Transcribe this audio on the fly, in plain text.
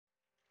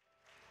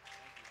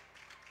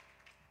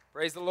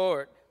Praise the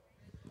Lord.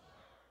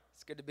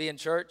 It's good to be in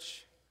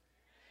church.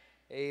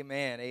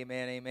 Amen,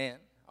 amen, amen.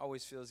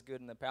 Always feels good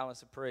in the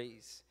palace of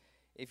praise.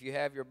 If you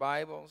have your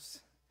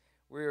Bibles,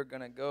 we're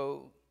going to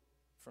go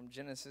from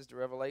Genesis to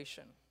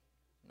Revelation.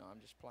 No, I'm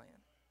just playing.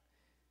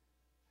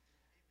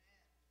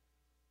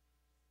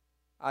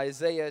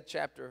 Isaiah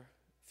chapter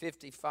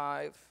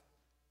 55.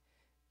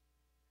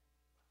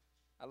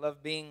 I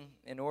love being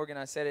in Oregon.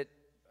 I said it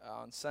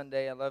on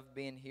Sunday. I love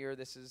being here.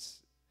 This is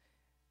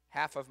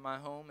half of my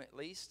home at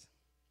least.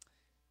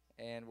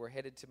 And we're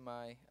headed to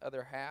my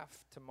other half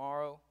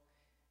tomorrow.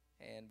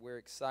 And we're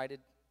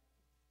excited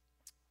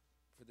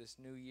for this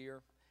new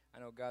year. I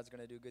know God's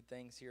going to do good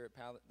things here at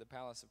the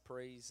Palace of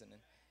Praise and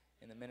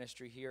in the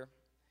ministry here.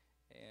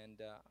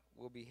 And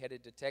we'll be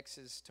headed to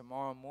Texas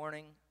tomorrow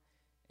morning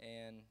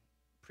and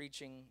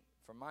preaching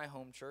from my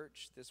home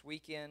church this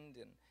weekend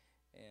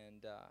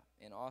and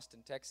in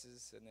Austin,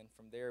 Texas. And then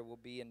from there we'll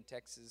be in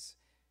Texas.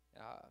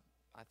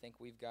 I think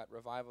we've got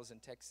revivals in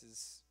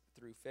Texas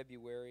through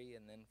February,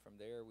 and then from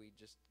there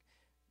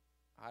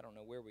I don't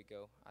know where we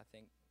go. I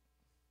think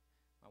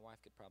my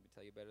wife could probably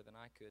tell you better than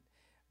I could.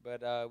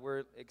 But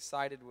we're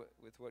excited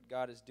with what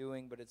God is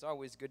doing, but it's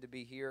always good to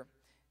be here,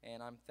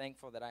 and I'm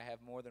thankful that I have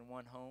more than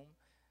one home.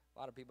 A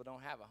lot of people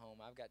don't have a home.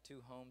 I've got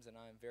two homes, and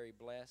I'm very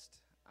blessed.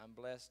 I'm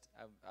blessed.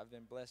 I've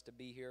been blessed to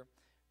be here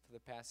for the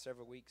past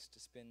several weeks to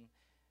spend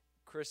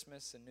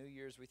Christmas and New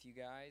Year's with you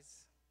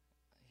guys.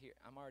 Here,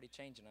 I'm already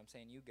changing. I'm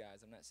saying you guys.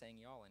 I'm not saying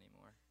y'all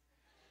anymore.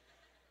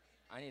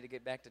 I need to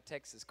get back to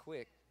Texas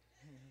quick.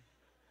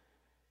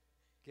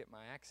 Get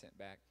my accent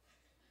back.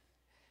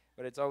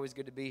 But it's always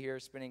good to be here,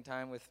 spending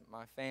time with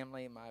my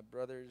family, my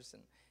brothers,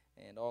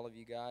 and all of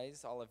you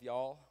guys, all of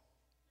y'all.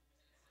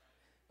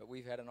 But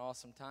we've had an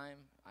awesome time.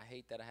 I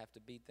hate that I have to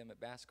beat them at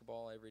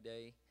basketball every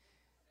day.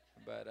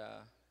 But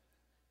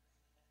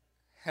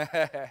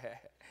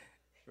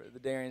the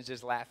Darian's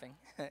just laughing.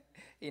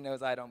 He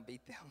knows I don't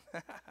beat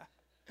them.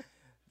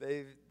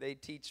 They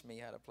teach me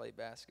how to play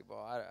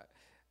basketball.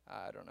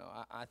 I don't know.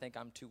 I think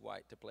I'm too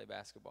white to play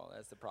basketball.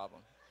 That's the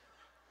problem.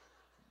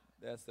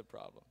 That's the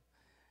problem.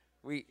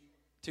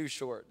 Too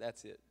short.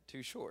 That's it.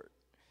 Too short.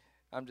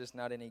 I'm just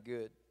not any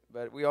good.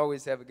 But we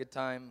always have a good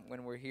time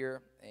when we're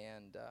here,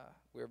 and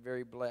we're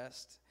very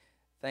blessed.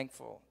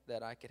 Thankful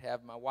that I could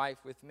have my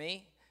wife with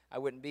me. I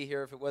wouldn't be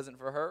here if it wasn't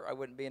for her. I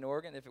wouldn't be in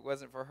Oregon if it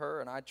wasn't for her.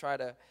 And I try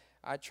to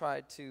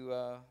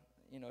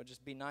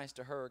just be nice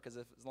to her, because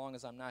as long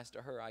as I'm nice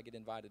to her, I get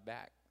invited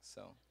back.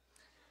 So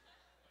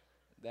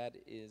that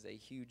is a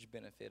huge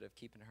benefit of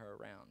keeping her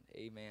around.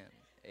 Amen.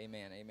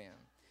 Amen. Amen.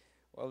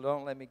 Well,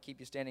 don't let me keep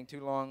you standing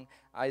too long.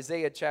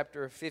 Isaiah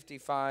chapter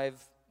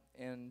 55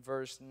 in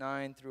verse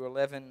 9 through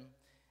 11.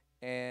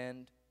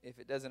 And if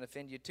it doesn't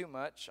offend you too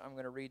much, I'm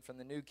going to read from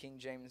the New King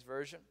James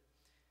Version.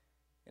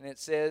 And it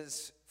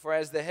says, "For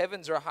as the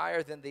heavens are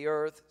higher than the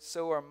earth,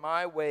 so are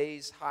my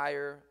ways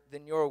higher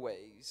than your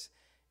ways,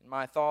 and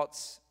my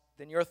thoughts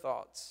than your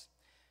thoughts.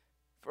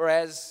 For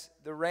as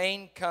the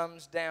rain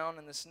comes down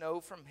and the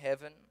snow from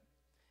heaven,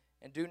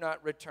 and do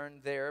not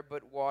return there,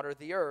 but water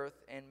the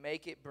earth, and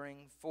make it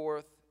bring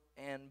forth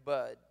and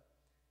bud,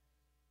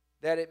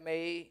 that it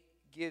may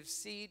give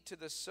seed to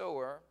the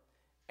sower,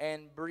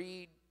 and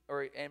bread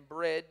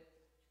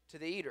to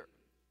the eater,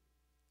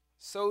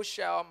 so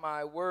shall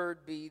my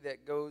word be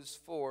that goes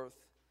forth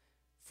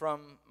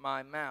from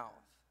my mouth."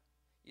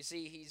 You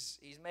see,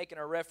 he's making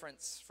a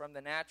reference from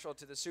the natural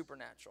to the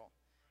supernatural.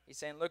 He's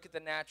saying, look at the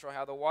natural,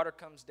 how the water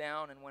comes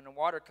down, and when the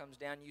water comes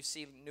down, you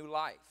see new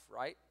life,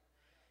 right?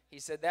 He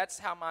said, that's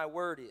how my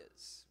word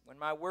is. When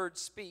my word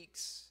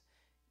speaks,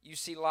 you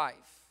see life.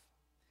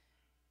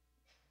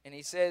 And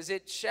he says,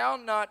 it shall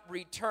not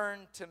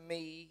return to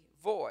me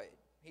void.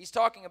 He's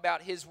talking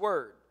about his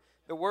word,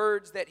 the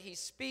words that he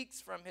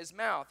speaks from his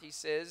mouth. He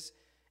says,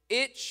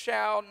 it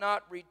shall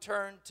not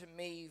return to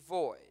me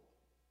void,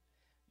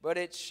 but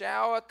it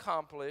shall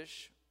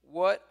accomplish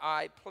what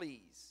I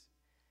please,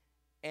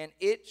 and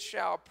it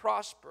shall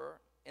prosper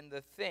in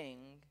the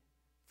thing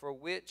for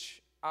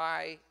which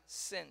I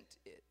sent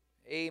it.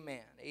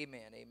 Amen,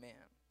 amen, amen.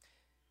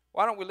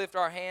 Why don't we lift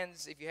our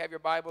hands? If you have your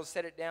Bibles,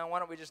 set it down. Why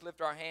don't we just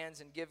lift our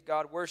hands and give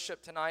God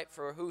worship tonight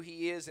for who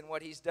he is and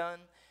what he's done?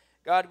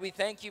 God, we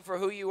thank you for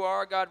who you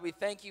are. God, we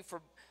thank you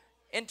for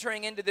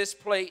entering into this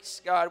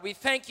place. God, we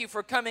thank you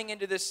for coming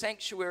into this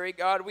sanctuary.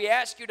 God, we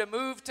ask you to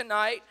move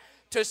tonight,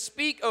 to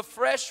speak a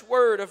fresh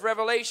word of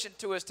revelation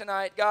to us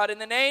tonight. God, in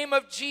the name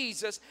of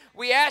Jesus,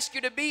 we ask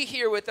you to be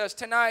here with us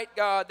tonight,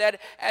 God, that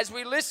as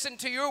we listen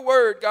to your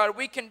word, God,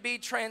 we can be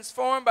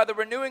transformed by the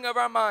renewing of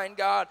our mind,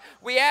 God.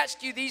 We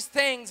ask you these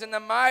things in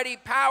the mighty,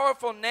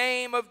 powerful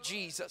name of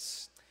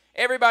Jesus.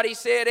 Everybody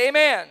said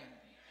amen.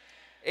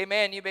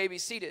 Amen. You may be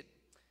seated.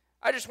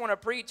 I just want to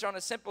preach on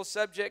a simple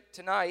subject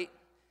tonight.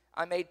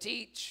 I may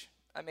teach,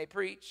 I may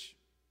preach,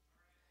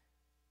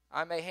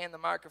 I may hand the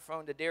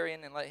microphone to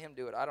Darian and let him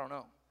do it. I don't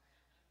know.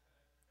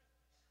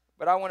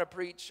 But I want to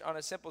preach on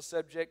a simple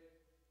subject,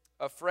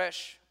 a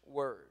fresh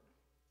word.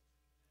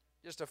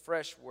 Just a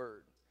fresh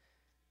word.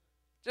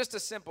 Just a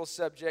simple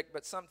subject,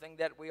 but something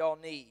that we all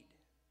need.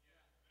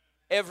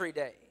 every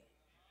day.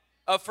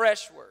 A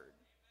fresh word.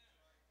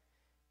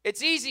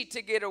 It's easy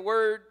to get a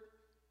word,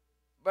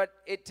 but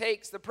it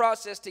takes the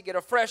process to get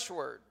a fresh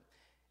word.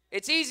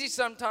 It's easy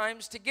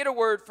sometimes to get a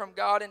word from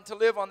God and to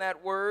live on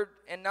that word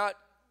and not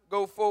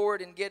go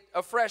forward and get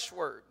a fresh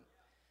word.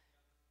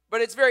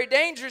 But it's very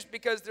dangerous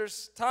because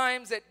there's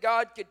times that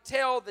God could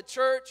tell the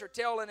church or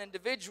tell an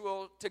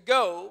individual to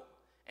go,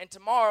 and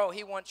tomorrow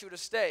He wants you to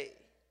stay.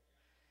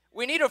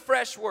 We need a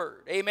fresh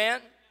word. Amen?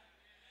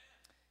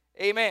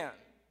 Amen.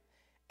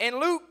 In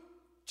Luke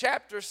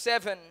chapter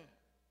 7,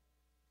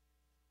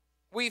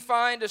 we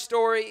find a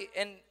story,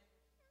 and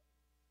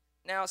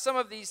now some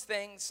of these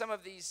things, some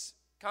of these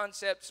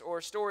concepts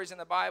or stories in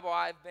the Bible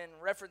I've been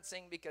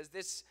referencing because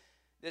this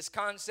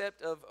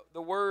concept of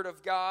the Word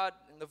of God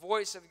and the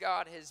voice of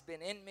God has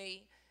been in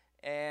me,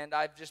 and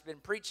I've just been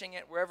preaching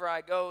it wherever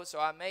I go, so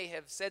I may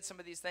have said some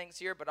of these things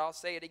here, but I'll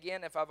say it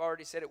again if I've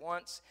already said it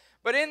once.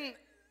 But in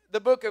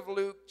the book of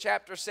Luke,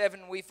 chapter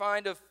 7, we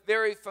find a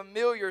very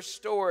familiar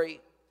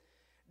story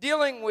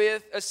dealing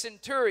with a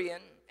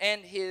centurion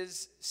and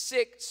his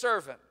sick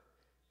servant.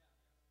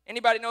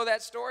 Anybody know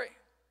that story?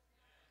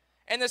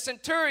 And the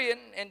centurion,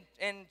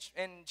 in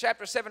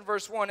chapter 7,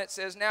 verse 1, it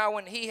says, "Now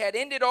when he had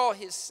ended all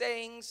his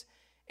sayings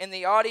in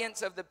the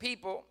audience of the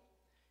people,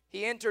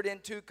 he entered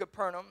into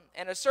Capernaum,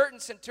 and a certain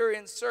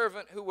centurion's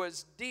servant who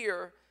was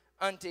dear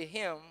unto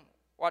him,"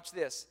 watch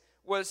this,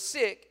 "was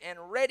sick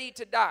and ready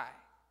to die."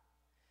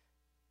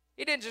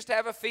 He didn't just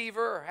have a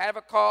fever or have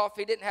a cough.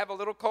 He didn't have a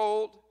little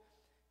cold.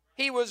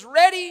 He was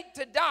ready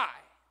to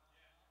die.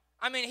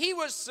 I mean, he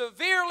was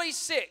severely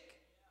sick.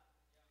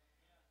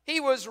 He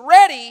was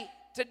ready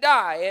to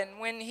die. And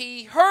when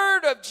he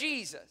heard of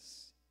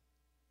Jesus,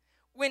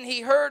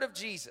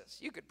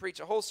 you could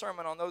preach a whole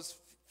sermon on those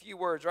few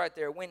words right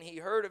there. When he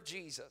heard of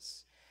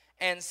Jesus,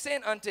 and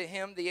sent unto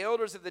him the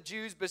elders of the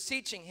Jews,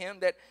 beseeching him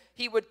that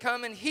he would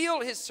come and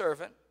heal his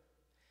servant.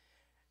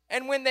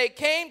 And when they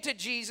came to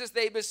Jesus,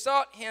 they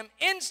besought him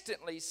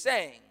instantly,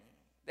 saying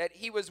that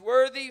he was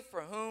worthy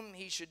for whom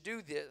he should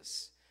do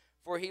this.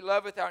 For he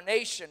loveth our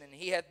nation, and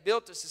he hath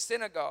built us a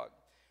synagogue.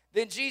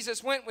 Then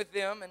Jesus went with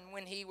them, and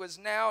when he was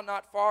now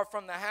not far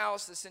from the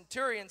house, the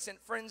centurion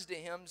sent friends to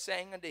him,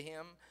 saying unto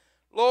him,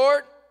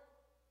 Lord,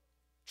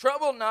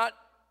 trouble not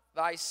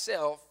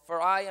thyself,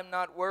 for I am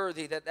not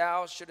worthy that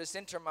thou shouldest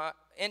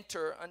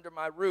enter under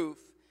my roof.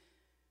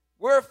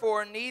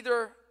 Wherefore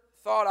neither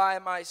thought I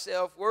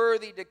myself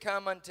worthy to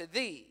come unto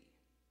thee,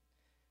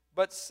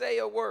 but say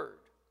a word,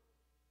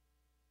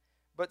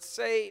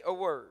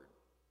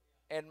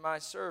 and my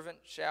servant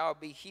shall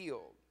be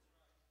healed.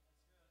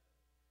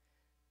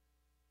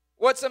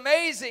 What's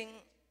amazing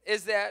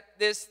is that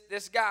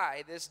this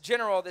guy, this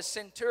general, this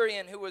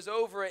centurion who was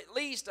over at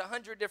least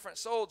 100 different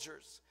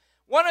soldiers,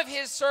 one of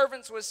his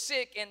servants was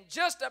sick and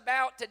just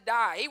about to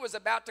die. He was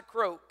about to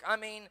croak. I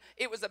mean,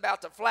 it was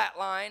about to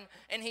flatline.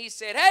 And he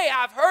said, hey,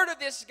 I've heard of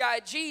this guy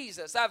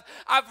Jesus.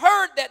 I've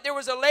heard that there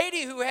was a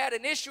lady who had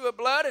an issue of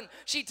blood, and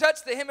she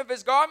touched the hem of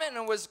his garment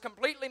and was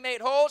completely made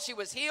whole. She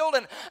was healed.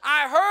 And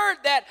I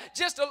heard that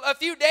just a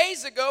few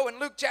days ago in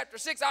Luke chapter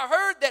 6, I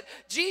heard that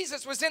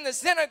Jesus was in the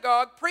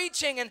synagogue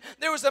preaching, and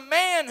there was a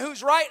man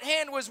whose right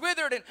hand was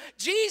withered, and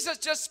Jesus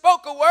just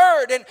spoke a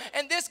word,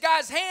 and this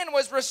guy's hand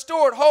was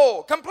restored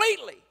whole,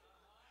 completely.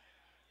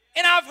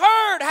 And I've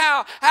heard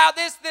how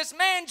this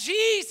man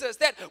Jesus,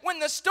 that when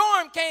the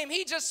storm came,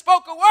 he just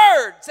spoke a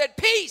word, said,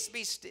 peace,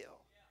 be still.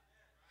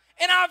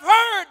 And I've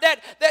heard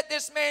that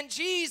this man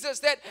Jesus,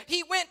 that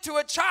he went to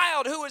a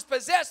child who was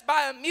possessed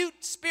by a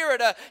mute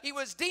spirit. He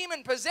was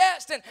demon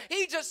possessed, and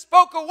he just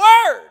spoke a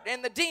word,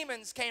 and the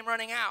demons came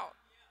running out.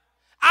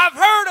 I've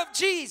heard of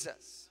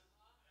Jesus.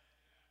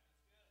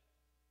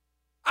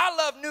 I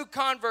love new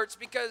converts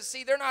because,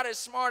 see, they're not as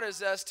smart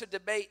as us to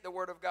debate the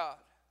Word of God.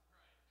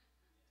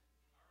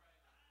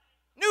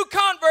 New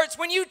converts,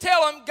 when you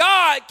tell them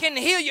God can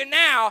heal you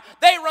now,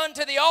 they run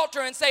to the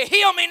altar and say,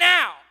 heal me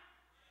now.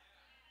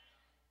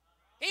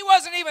 He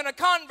wasn't even a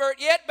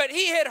convert yet, but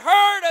he had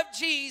heard of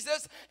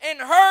Jesus and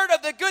heard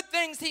of the good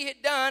things he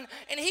had done,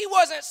 and he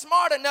wasn't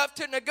smart enough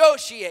to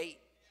negotiate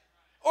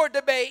or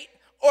debate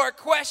or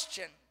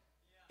question.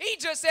 He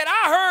just said,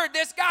 I heard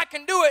this guy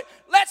can do it.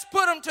 Let's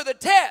put him to the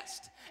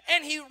test.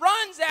 And he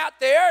runs out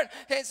there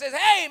and says,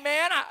 hey,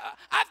 man,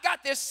 I've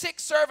got this sick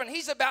servant.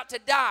 He's about to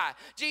die.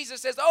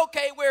 Jesus says,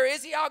 okay, where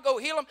is he? I'll go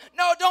heal him.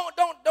 No,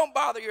 don't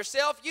bother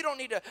yourself. You don't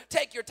need to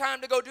take your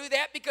time to go do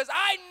that because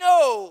I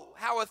know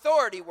how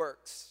authority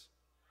works.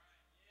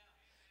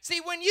 See,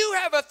 when you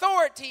have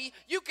authority,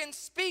 you can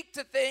speak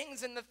to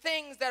things, and the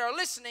things that are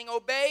listening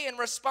obey and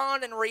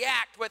respond and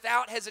react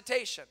without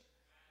hesitation.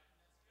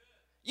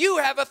 You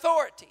have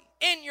authority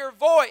in your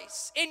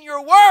voice, in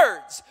your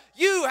words.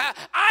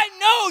 I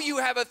know you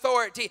have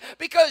authority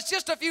because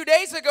just a few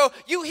days ago,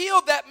 you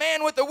healed that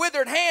man with the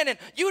withered hand, and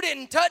you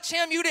didn't touch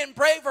him, you didn't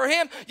pray for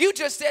him. You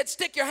just said,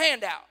 stick your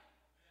hand out.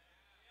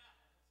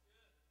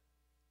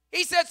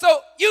 He said,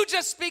 so you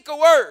just speak a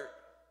word.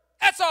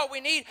 That's all we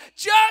need.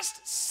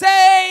 Just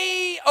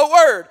say a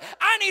word.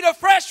 I need a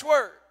fresh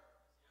word.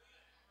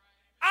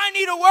 I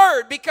need a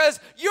word because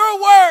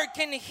your word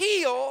can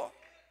heal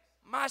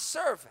my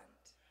servant.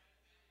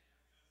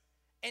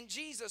 And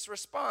Jesus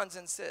responds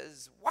and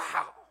says,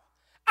 wow,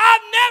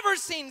 I've never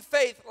seen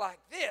faith like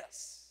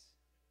this.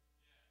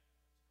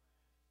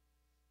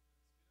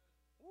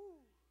 Woo.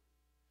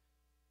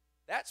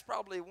 That's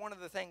probably one of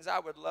the things I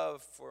would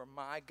love for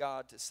my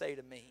God to say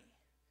to me.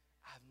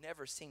 I've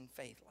never seen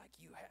faith like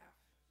you have.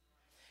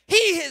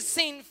 He has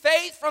seen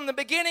faith from the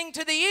beginning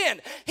to the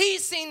end.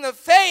 He's seen the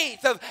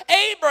faith of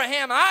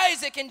Abraham,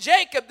 Isaac, and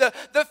Jacob,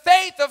 the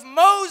faith of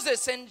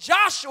Moses and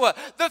Joshua,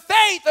 the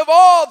faith of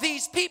all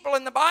these people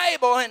in the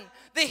Bible and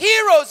the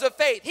heroes of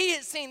faith. He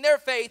has seen their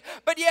faith,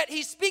 but yet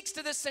he speaks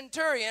to the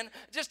centurion,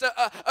 just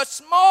a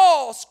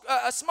small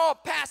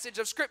passage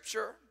of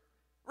scripture,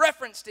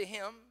 reference to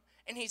him,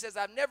 and he says,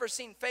 I've never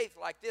seen faith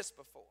like this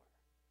before.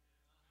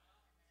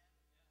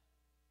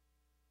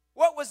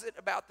 What was it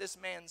about this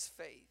man's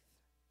faith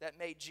that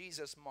made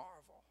Jesus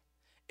marvel?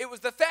 It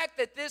was the fact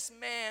that this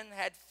man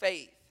had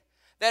faith,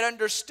 that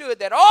understood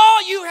that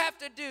all you have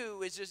to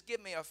do is just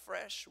give me a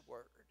fresh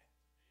word.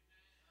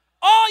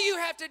 All you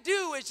have to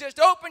do is just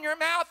open your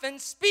mouth and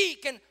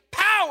speak, and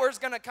power's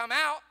going to come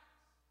out.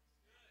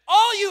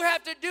 All you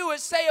have to do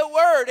is say a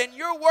word, and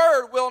your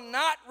word will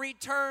not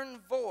return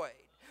void.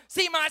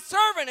 See, my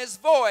servant is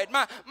void.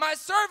 My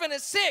servant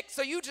is sick,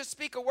 so you just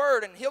speak a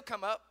word, and he'll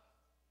come up.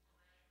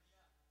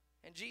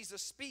 And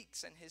Jesus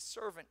speaks, and his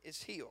servant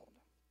is healed.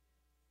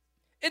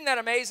 Isn't that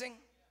amazing?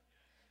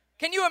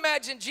 Can you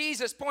imagine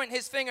Jesus pointing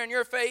his finger in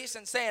your face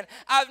and saying,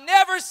 I've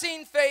never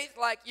seen faith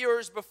like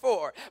yours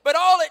before. But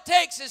all it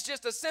takes is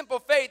just a simple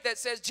faith that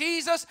says,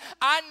 Jesus,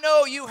 I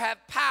know you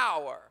have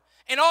power.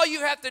 And all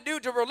you have to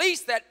do to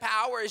release that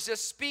power is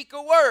just speak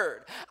a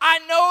word. I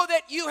know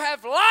that you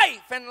have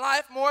life and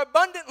life more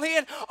abundantly.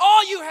 And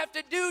all you have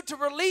to do to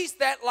release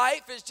that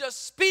life is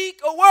just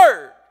speak a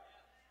word.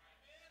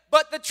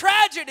 But the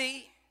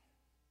tragedy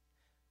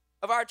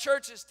of our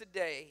churches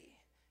today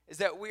is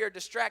that we are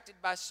distracted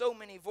by so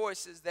many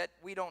voices that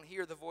we don't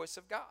hear the voice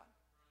of God.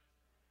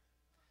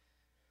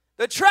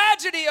 The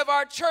tragedy of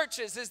our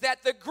churches is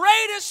that the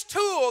greatest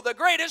tool, the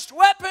greatest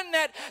weapon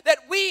that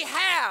we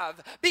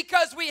have,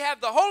 because we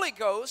have the Holy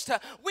Ghost,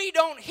 we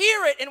don't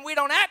hear it and we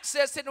don't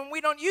access it and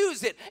we don't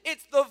use it.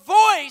 It's the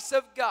voice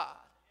of God.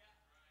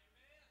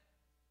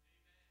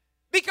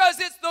 Because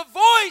it's the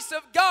voice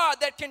of God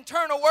that can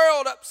turn a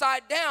world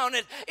upside down.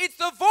 It's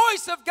the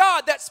voice of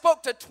God that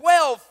spoke to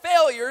 12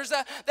 failures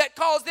that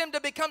caused them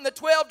to become the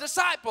 12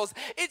 disciples.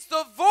 It's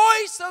the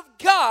voice of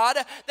God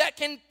that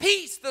can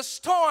peace the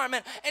storm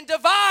and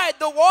divide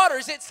the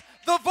waters. It's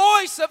the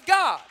voice of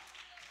God.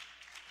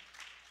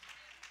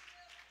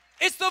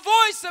 It's the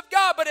voice of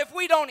God, but if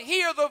we don't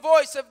hear the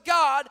voice of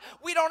God,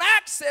 we don't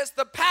access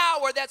the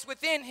power that's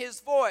within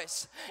his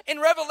voice. In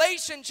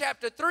Revelation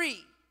chapter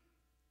 3,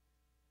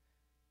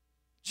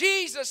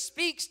 Jesus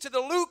speaks to the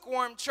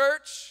lukewarm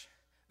church,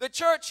 the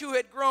church who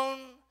had grown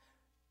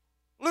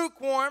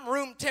lukewarm,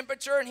 room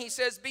temperature, and he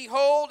says,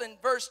 behold, in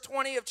verse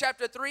 20 of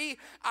chapter 3,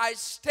 I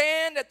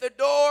stand at the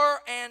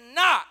door and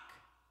knock.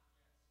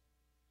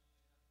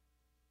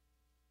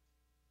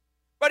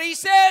 But he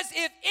says,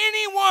 if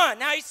anyone,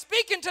 now he's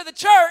speaking to the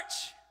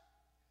church,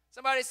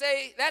 somebody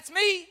say, that's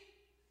me.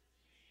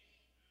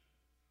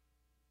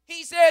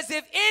 He says,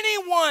 if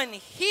anyone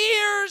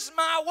hears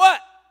my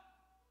what?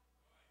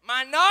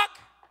 My knock?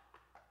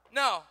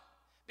 No,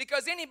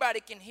 because anybody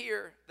can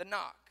hear the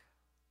knock.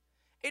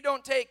 It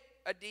don't take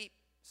a deep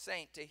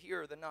saint to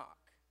hear the knock.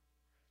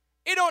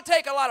 It don't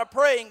take a lot of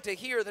praying to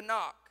hear the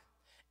knock.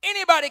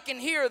 Anybody can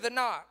hear the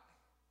knock.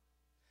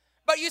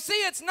 But you see,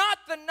 it's not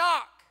the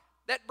knock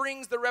that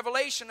brings the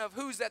revelation of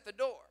who's at the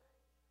door.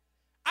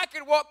 I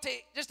could walk to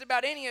just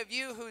about any of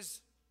you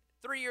who's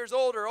 3 years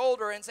old or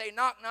older and say,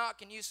 knock,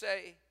 knock, and you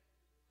say,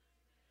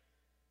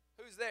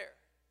 who's there?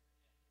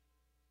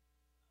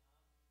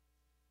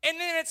 And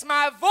then it's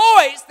my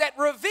voice that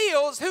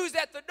reveals who's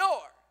at the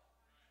door.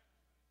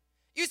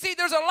 You see,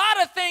 there's a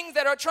lot of things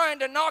that are trying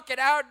to knock at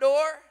our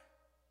door.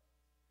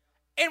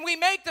 And we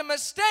make the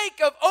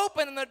mistake of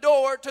opening the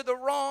door to the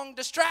wrong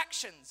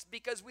distractions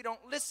because we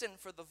don't listen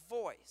for the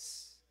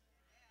voice.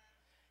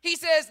 He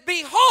says,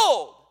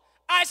 behold,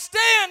 I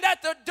stand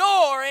at the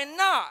door and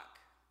knock.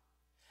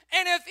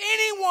 And if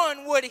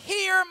anyone would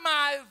hear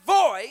my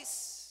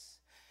voice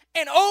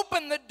and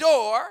open the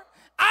door,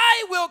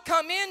 I will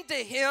come into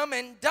him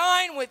and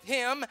dine with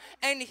him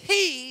and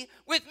he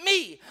with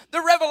me.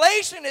 The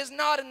revelation is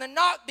not in the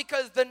knock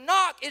because the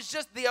knock is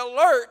just the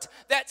alert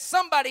that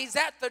somebody's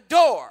at the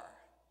door.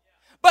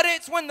 But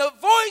it's when the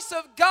voice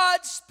of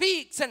God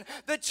speaks and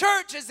the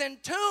church is in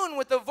tune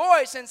with the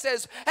voice and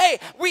says, hey,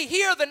 we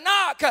hear the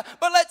knock,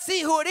 but let's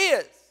see who it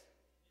is.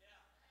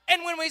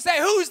 And when we say,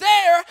 who's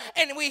there?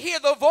 And we hear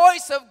the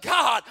voice of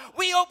God,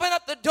 we open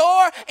up the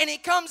door and he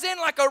comes in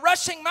like a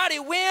rushing mighty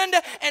wind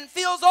and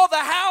fills all the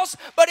house.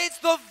 But it's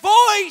the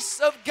voice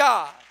of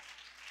God.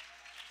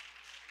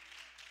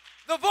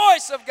 The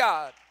voice of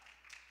God.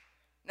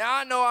 Now,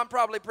 I know I'm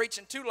probably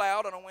preaching too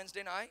loud on a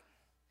Wednesday night.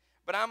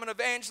 But I'm an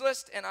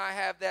evangelist, and I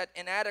have that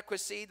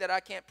inadequacy that I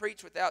can't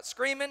preach without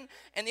screaming.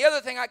 And the other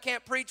thing I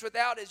can't preach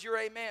without is your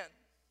amen.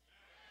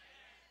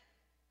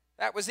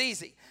 That was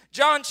easy.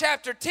 John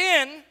chapter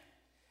 10,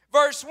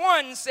 verse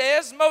 1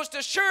 says, most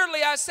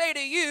assuredly I say to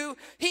you,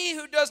 he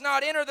who does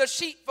not enter the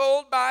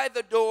sheepfold by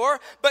the door,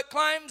 but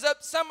climbs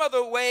up some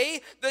other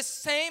way, the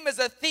same is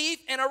a thief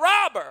and a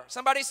robber.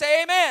 Somebody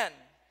say amen.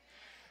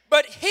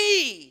 But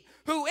he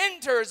who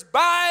enters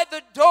by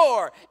the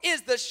door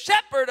is the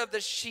shepherd of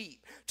the sheep.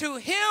 To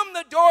him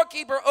the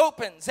doorkeeper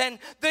opens, and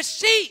the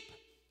sheep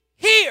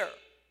hear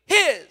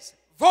his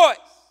voice.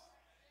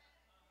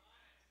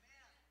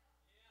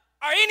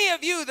 Are any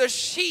of you the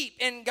sheep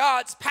in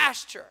God's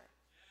pasture?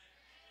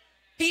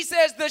 He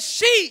says the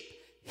sheep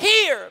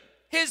hear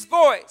his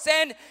voice,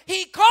 and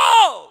he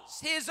calls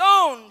his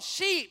own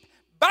sheep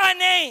by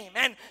name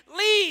and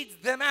leads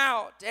them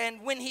out.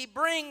 And when he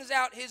brings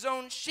out his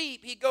own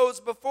sheep, he goes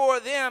before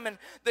them, and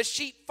the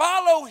sheep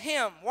follow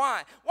him.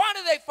 Why? Why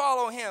do they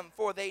follow him?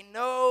 For they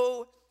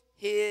know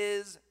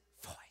his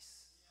voice.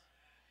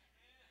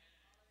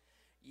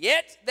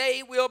 Yet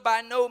they will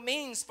by no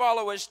means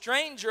follow a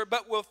stranger,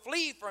 but will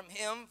flee from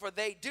him, for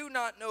they do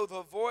not know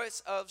the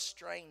voice of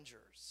strangers.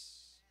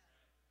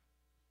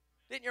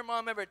 Didn't your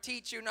mom ever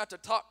teach you not to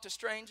talk to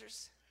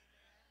strangers?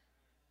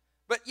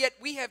 But yet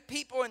we have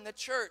people in the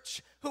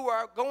church who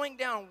are going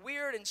down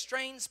weird and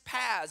strange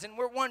paths, and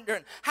we're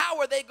wondering, how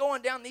are they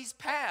going down these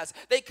paths?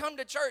 They come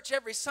to church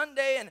every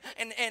Sunday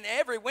and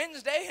every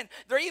Wednesday, and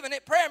they're even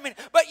at prayer meeting.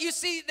 But you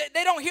see,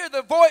 they don't hear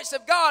the voice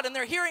of God, and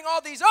they're hearing all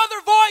these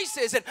other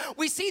voices. And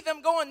we see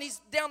them going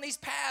down these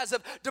paths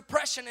of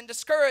depression and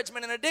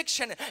discouragement and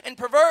addiction and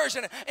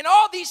perversion and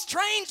all these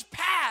strange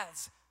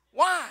paths.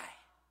 Why?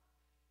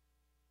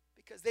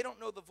 Because they don't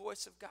know the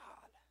voice of God.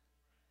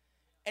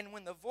 And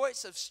when the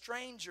voice of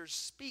strangers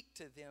speak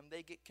to them,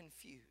 they get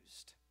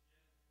confused.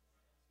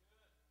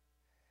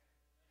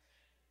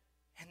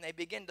 And they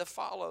begin to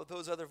follow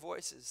those other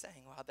voices,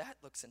 saying, wow, that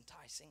looks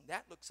enticing,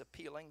 that looks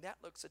appealing, that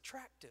looks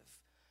attractive.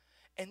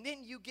 And then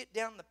you get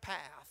down the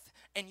path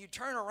and you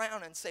turn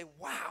around and say,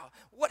 wow,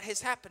 what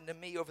has happened to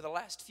me over the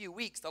last few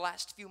weeks, the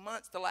last few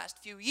months, the last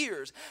few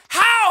years?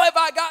 How have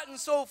I gotten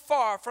so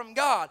far from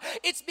God?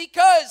 It's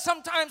because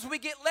sometimes we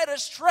get led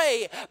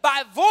astray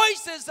by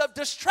voices of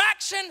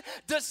distraction,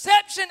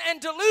 deception, and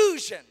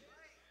delusion.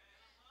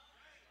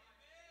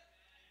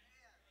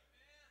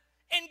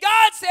 And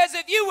God says,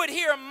 if you would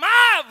hear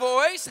my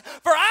voice,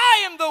 for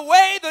I am the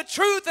way, the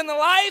truth, and the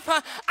life.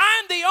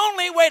 I'm the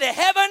only way to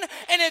heaven.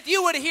 And if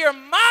you would hear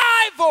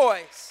my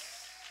voice.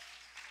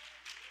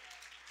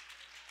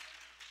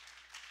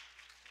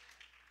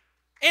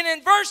 And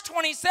in verse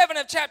 27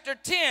 of chapter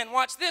 10,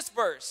 watch this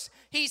verse.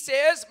 He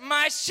says,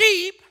 my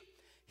sheep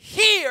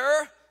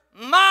hear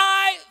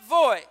my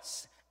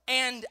voice,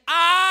 and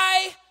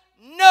I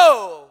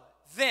know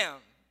them,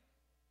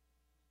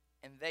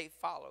 and they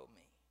follow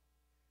me.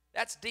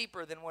 That's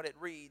deeper than what it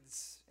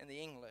reads in the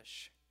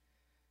English.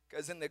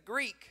 Because in the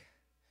Greek,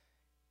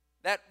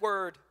 that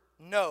word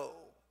know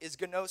is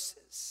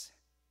gnosis,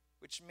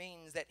 which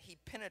means that he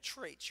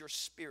penetrates your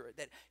spirit,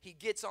 that he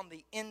gets on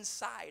the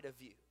inside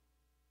of you.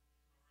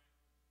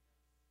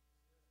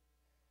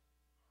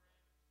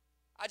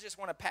 I just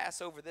want to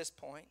pass over this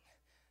point.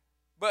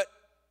 But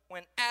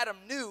when Adam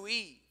knew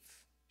Eve,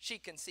 she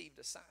conceived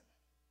a son.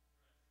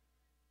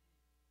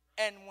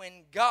 And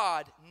when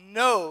God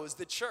knows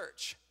the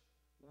church,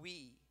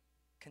 we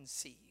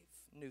conceive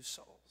new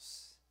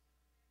souls.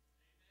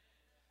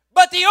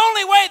 But the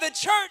only way the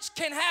church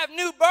can have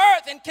new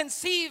birth and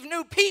conceive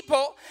new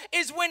people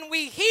is when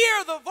we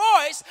hear the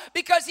voice,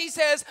 because he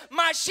says,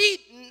 my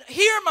sheep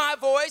hear my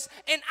voice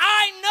and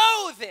I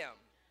know them.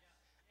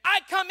 I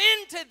come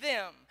into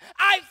them.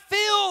 I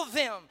feel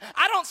them.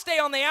 I don't stay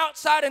on the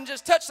outside and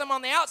just touch them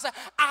on the outside.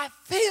 I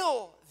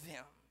feel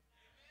them.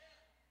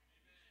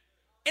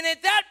 And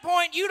at that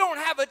point, you don't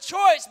have a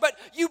choice, but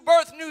you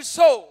birth new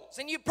souls.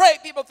 And you pray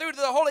people through to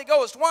the Holy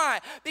Ghost. Why?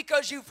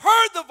 Because you've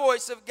heard the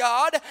voice of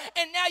God,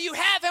 and now you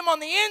have him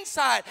on the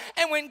inside.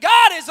 And when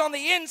God is on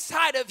the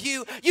inside of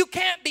you, you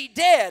can't be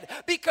dead,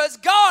 because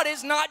God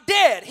is not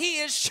dead. He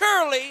is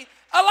surely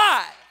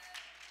alive.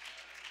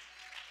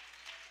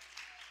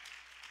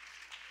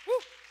 Woo.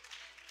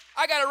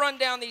 I got to run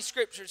down these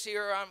scriptures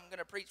here, or I'm going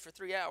to preach for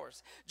 3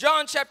 hours.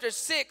 John chapter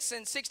 6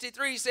 and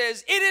 63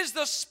 says, it is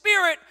the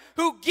Spirit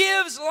who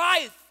gives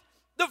life.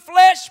 The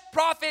flesh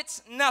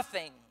profits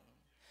nothing.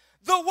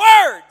 The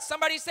words,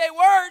 somebody say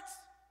words.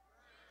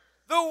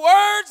 The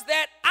words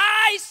that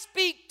I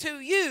speak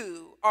to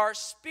you are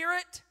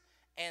spirit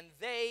and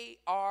they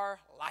are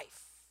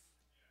life.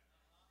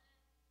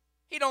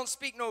 He don't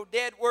speak no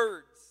dead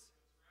words.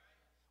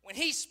 When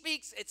he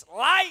speaks, it's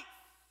life.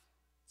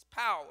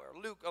 Power.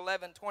 Luke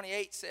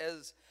 11:28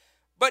 says,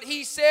 but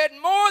he said,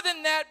 more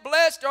than that,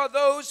 blessed are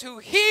those who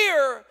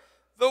hear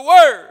the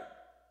word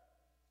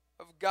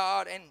of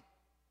God and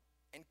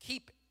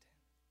keep it.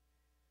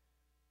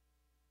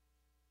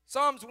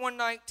 Psalms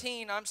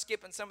 119, I'm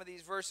skipping some of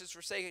these verses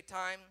for sake of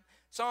time.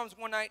 Psalms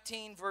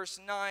 119 verse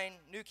 9,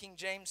 New King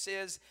James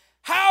says,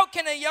 How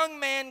can a young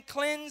man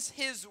cleanse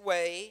his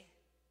way?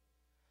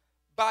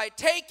 By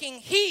taking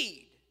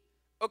heed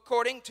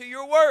according to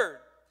your word.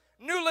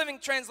 New Living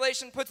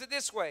Translation puts it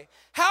this way.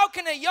 How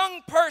can a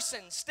young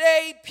person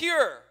stay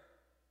pure?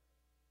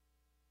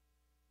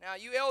 Now,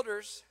 you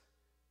elders,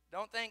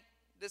 don't think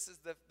this is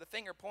the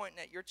finger pointing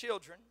at your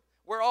children.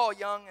 We're all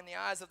young in the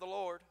eyes of the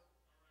Lord.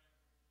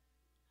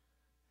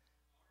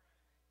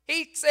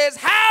 He says,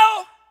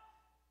 how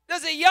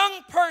does a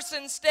young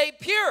person stay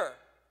pure?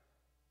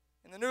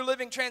 And the New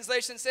Living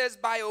Translation says,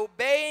 by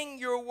obeying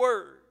your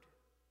word.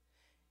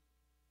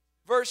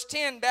 Verse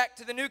 10, back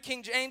to the New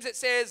King James, it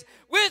says,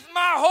 with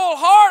my whole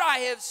heart I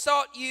have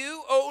sought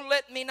you. Oh,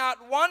 let me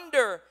not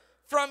wander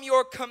from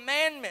your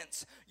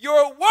commandments.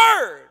 Your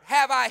word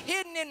have I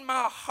hidden in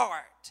my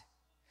heart,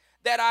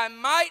 that I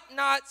might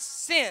not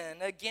sin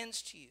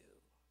against you.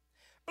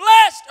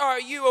 Blessed are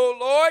you, O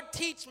Lord.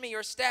 Teach me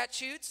your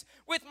statutes.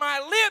 With my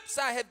lips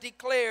I have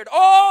declared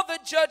all the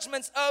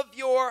judgments of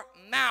your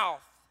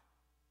mouth.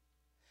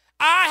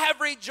 I have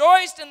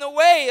rejoiced in the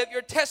way of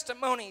your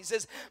testimonies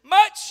as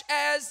much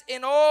as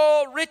in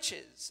all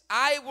riches.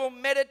 I will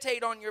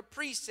meditate on your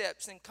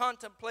precepts and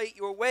contemplate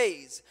your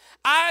ways.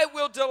 I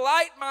will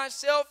delight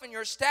myself in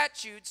your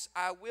statutes.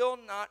 I will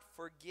not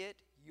forget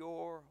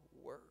your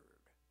word.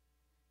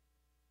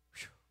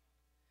 Whew.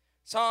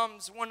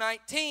 Psalms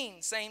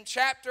 119, same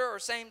chapter or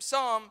same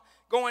psalm,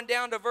 going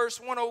down to verse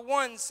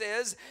 101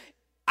 says,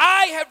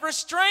 I have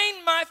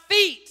restrained my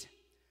feet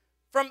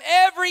from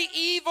every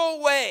evil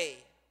way.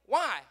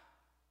 Why?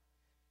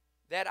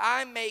 That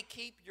I may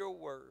keep your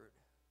word.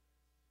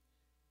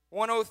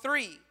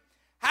 103.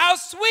 How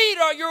sweet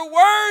are your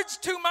words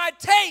to my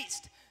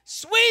taste,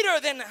 sweeter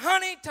than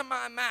honey to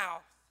my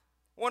mouth.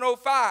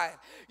 105.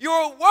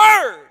 Your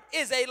word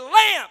is a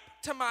lamp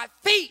to my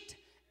feet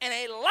and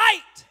a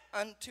light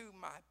unto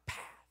my path.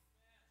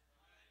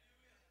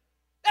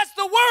 That's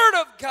the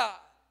word of God.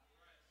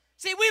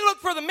 See, we look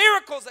for the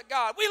miracles of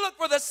God. We look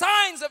for the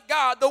signs of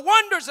God, the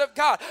wonders of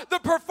God, the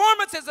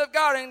performances of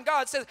God. And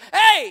God says,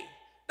 hey,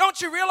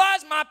 don't you realize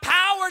my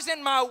power's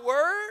in my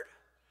word?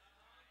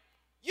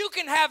 You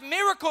can have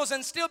miracles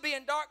and still be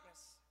in darkness.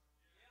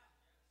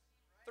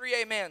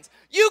 3 amens.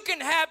 You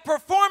can have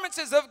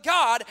performances of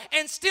God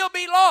and still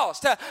be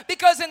lost.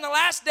 Because in the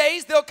last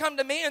days, they'll come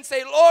to me and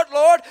say, Lord,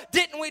 Lord,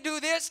 didn't we do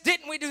this?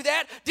 Didn't we do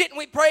that? Didn't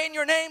we pray in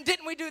your name?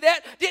 Didn't we do that?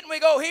 Didn't we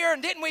go here?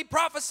 And didn't we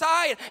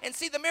prophesy and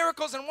see the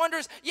miracles and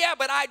wonders? Yeah,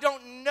 but I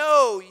don't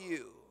know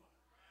you.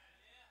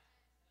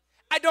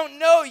 I don't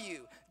know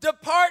you.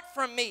 Depart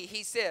from me,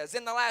 he says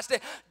in the last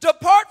day.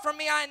 Depart from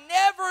me, I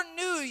never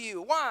knew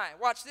you. Why?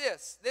 Watch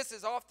this. This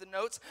is off the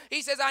notes.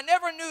 He says, I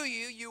never knew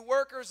you, you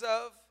workers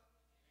of...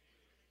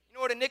 You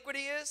know what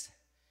iniquity is?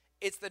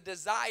 It's the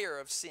desire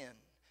of sin.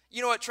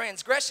 You know what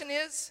transgression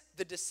is?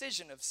 The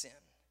decision of sin.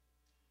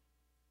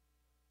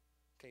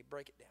 Okay,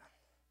 break it down.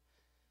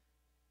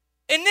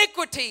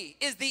 Iniquity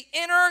is the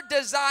inner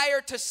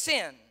desire to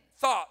sin.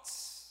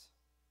 Thoughts.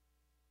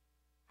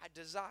 I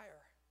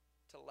desire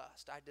to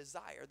lust. I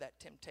desire that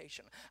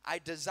temptation. I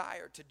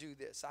desire to do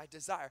this. I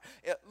desire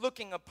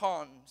looking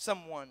upon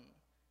someone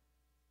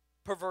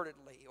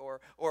pervertedly or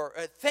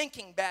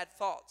thinking bad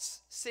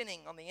thoughts,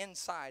 sinning on the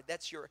inside.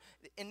 That's your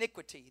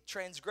iniquity.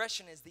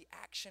 Transgression is the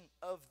action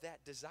of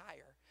that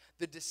desire,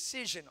 the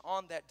decision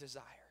on that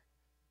desire.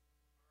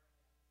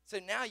 So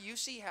now you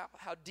see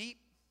how deep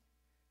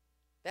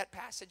that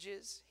passage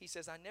is. He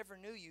says, I never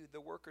knew you,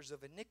 the workers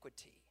of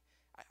iniquity.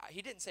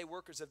 He didn't say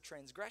workers of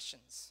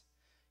transgressions.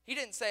 He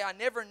didn't say, I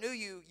never knew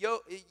you,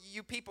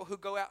 you people who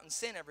go out and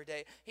sin every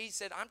day. He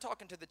said, I'm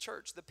talking to the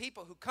church, the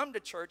people who come to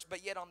church,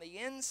 but yet on the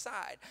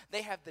inside,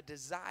 they have the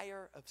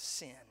desire of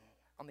sin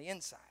on the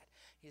inside.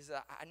 He said,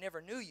 I never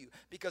knew you,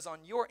 because on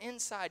your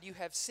inside you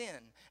have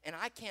sin, and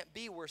I can't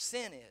be where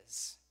sin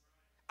is.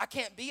 I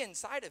can't be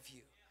inside of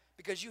you,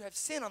 because you have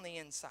sin on the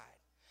inside.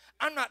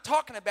 I'm not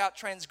talking about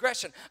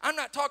transgression. I'm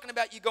not talking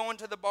about you going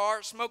to the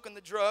bar, smoking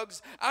the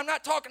drugs. I'm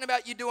not talking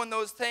about you doing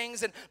those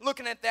things and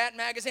looking at that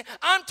magazine.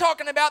 I'm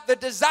talking about the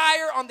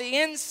desire on the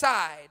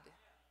inside.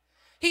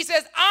 He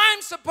says,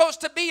 I'm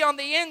supposed to be on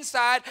the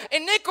inside.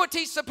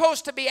 Iniquity's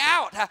supposed to be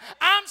out.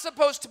 I'm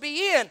supposed to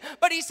be in.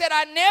 But he said,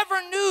 I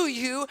never knew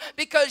you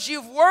because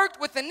you've worked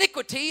with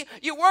iniquity.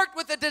 You worked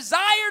with a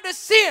desire to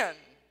sin.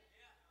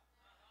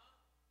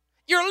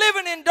 You're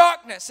living in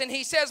darkness. And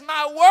he says,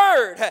 my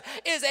word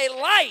is a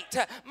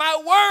light. My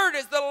word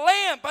is the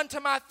lamp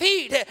unto my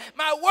feet.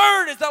 My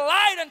word is the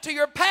light unto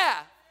your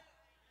path.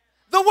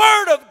 The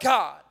word of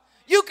God.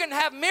 You can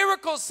have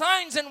miracles,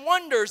 signs, and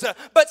wonders,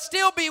 but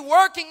still be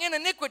working in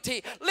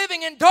iniquity,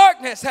 living in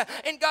darkness.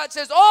 And God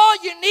says,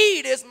 all you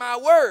need is my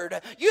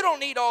word. You don't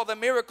need all the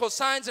miracles,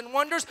 signs, and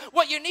wonders.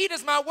 What you need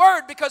is my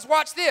word, because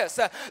watch this.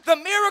 The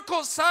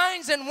miracles,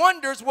 signs, and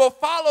wonders will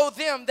follow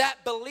them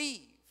that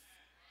believe.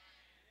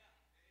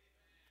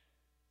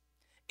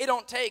 It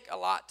don't take a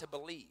lot to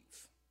believe.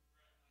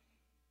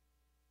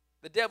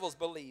 The devils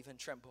believe and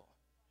tremble.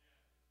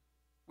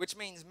 Which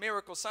means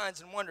miracles, signs,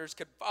 and wonders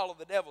could follow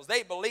the devils.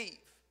 They believe.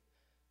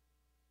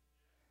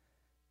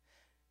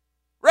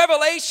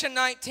 Revelation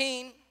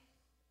 19,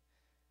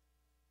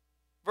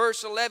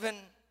 verse 11,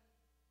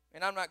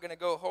 and I'm not going to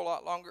go a whole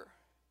lot longer.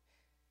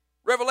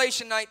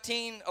 Revelation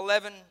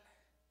 19:11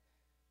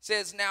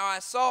 says, "Now I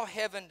saw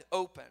heaven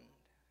opened."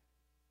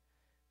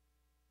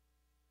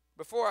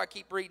 Before I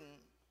keep reading,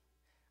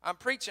 I'm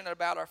preaching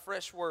about our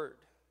fresh word.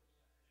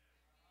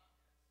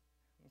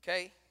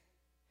 Okay?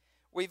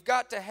 We've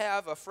got to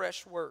have a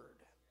fresh word.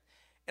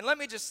 And let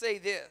me just say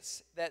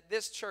this, that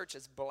this church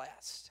is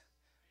blessed.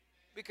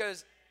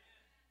 Because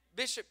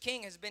Bishop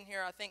King has been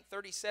here, I think,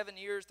 37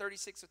 years,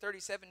 36 or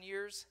 37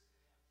 years.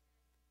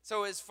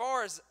 So as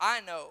far as I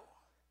know,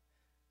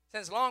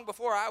 since long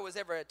before I was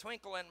ever a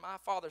twinkle in my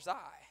Father's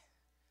eye,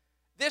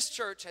 this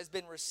church has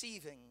been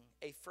receiving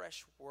a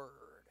fresh word.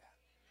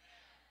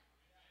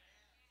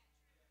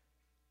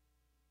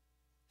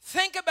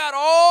 Think about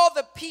all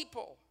the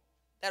people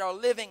that are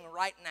living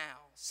right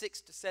now,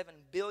 6 to 7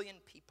 billion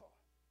people.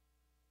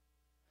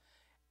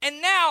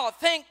 And now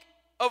think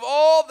of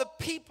all the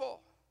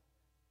people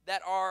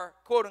that are,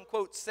 quote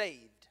unquote,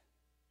 saved.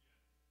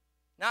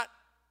 Not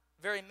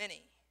very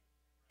many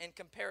in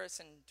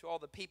comparison to all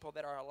the people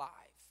that are alive.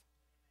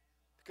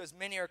 Because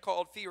many are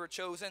called, few are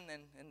chosen,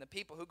 and the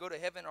people who go to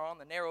heaven are on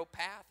the narrow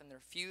path, and there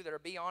are few that are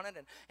beyond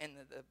it, and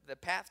the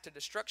path to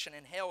destruction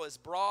and hell is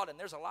broad, and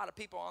there's a lot of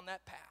people on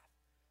that path.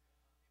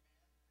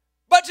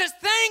 But just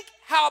think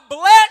how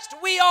blessed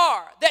we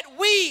are that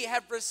we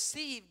have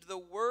received the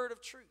word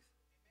of truth.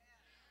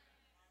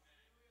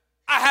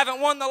 I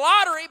haven't won the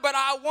lottery, but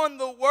I won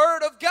the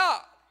word of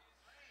God.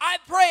 I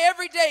pray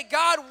every day,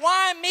 God,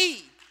 why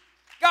me?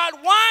 God,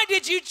 why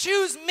did you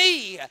choose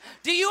me?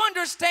 Do you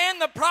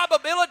understand the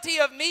probability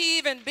of me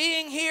even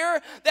being here?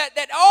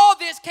 That all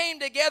this came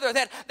together,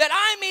 that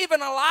I'm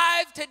even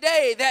alive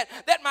today,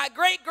 that my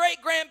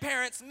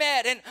great-great-grandparents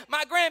met, and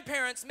my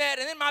grandparents met,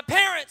 and then my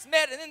parents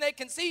met, and then they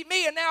conceived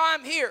me, and now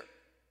I'm here.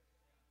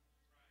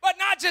 But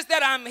not just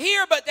that I'm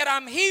here, but that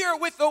I'm here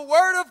with the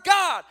Word of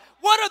God.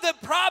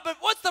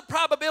 What's the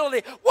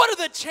probability? What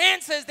are the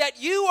chances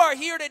that you are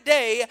here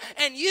today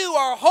and you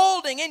are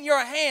holding in your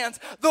hands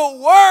the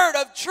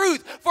word of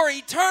truth for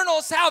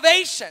eternal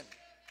salvation?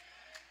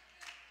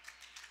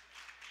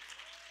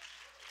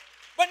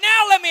 But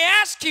now let me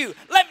ask you,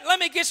 let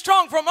me get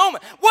strong for a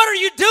moment. What are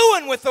you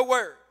doing with the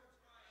word?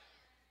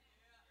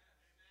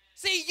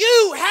 See,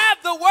 you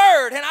have the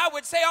word, and I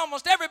would say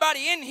almost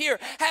everybody in here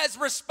has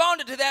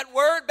responded to that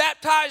word,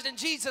 baptized in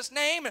Jesus'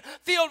 name, and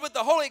filled with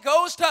the Holy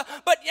Ghost.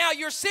 But now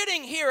you're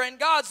sitting here, and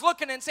God's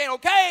looking and saying,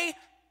 okay,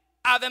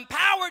 I've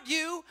empowered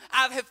you.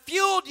 I have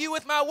fueled you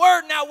with my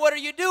word. Now what are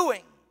you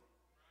doing?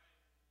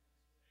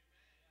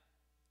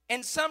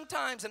 And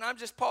sometimes, and I'm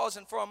just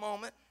pausing for a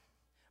moment,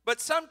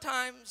 but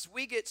sometimes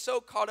we get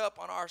so caught up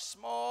on our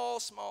small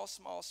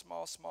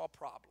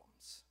problems.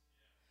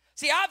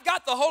 See, I've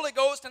got the Holy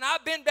Ghost and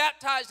I've been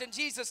baptized in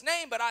Jesus'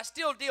 name, but I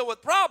still deal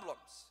with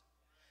problems.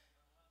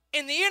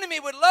 And the enemy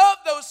would love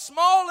those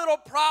small little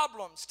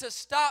problems to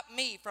stop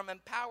me from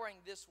empowering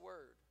this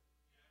word.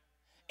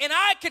 And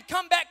I could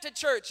come back to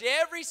church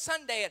every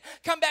Sunday and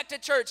come back to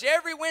church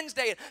every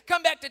Wednesday and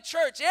come back to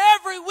church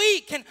every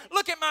week and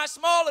look at my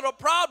small little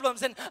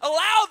problems and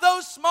allow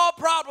those small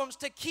problems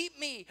to keep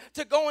me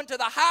to going to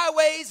the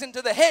highways and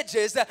to the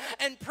hedges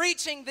and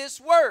preaching this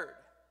word.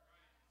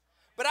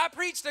 But I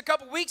preached a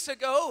couple weeks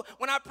ago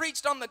when I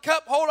preached on the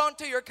cup, hold on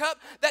to your cup,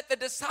 that the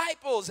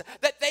disciples,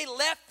 that they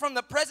left from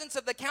the presence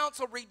of the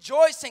council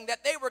rejoicing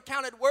that they were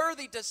counted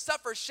worthy to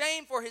suffer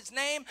shame for his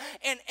name.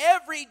 And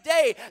every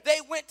day they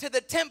went to the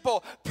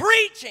temple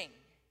preaching.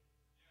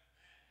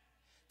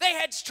 They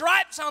had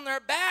stripes on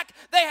their back.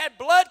 They had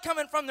blood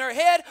coming from their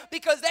head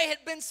because they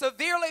had been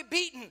severely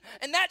beaten.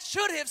 And that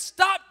should have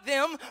stopped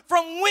them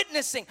from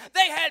witnessing.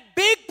 They had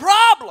big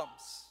problems.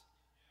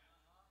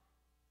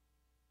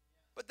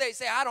 But they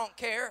say, I don't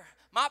care.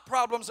 My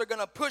problems are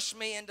going to push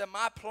me into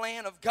my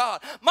plan of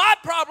God. My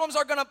problems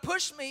are going to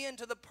push me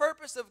into the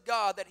purpose of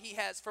God that he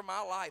has for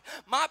my life.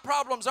 My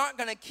problems aren't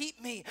going to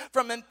keep me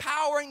from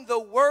empowering the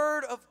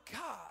word of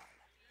God.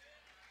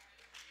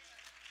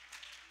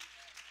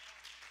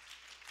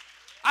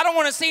 I don't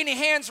want to see any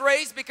hands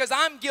raised because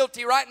I'm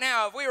guilty right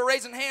now. If we were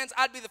raising hands,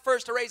 I'd be the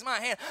first to raise my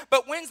hand.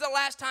 But when's the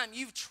last time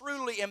you've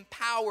truly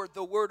empowered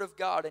the word of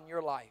God in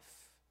your life?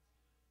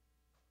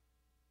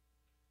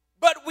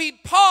 But we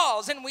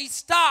pause and we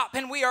stop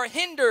and we are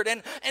hindered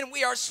and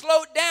we are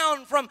slowed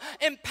down from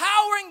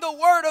empowering the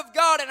word of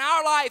God in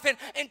our life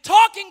and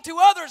talking to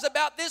others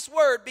about this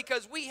word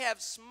because we have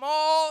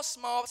small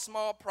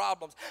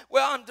problems.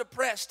 Well, I'm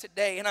depressed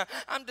today and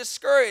I'm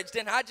discouraged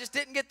and I just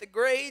didn't get the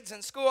grades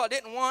in school I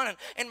didn't want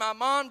and my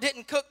mom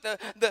didn't cook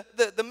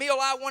the meal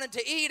I wanted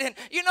to eat. And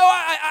you know,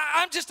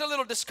 I'm just a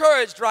little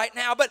discouraged right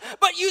now. But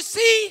you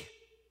see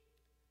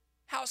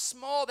how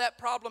small that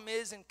problem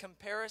is in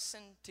comparison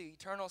to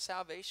eternal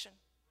salvation?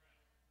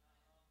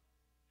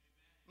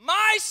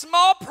 My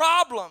small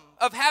problem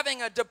of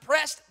having a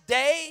depressed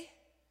day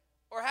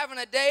or having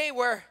a day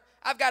where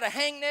I've got a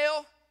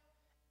hangnail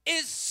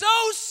is so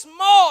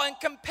small in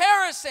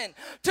comparison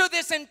to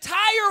this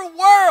entire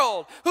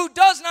world who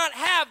does not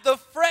have the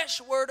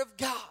fresh word of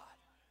God.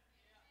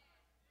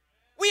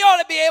 We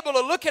ought to be able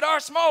to look at our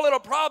small little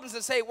problems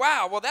and say,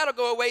 wow, well, that'll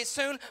go away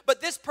soon,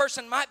 but this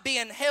person might be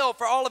in hell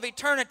for all of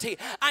eternity.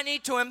 I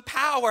need to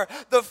empower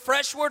the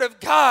fresh word of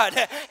God,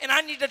 and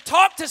I need to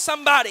talk to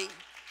somebody.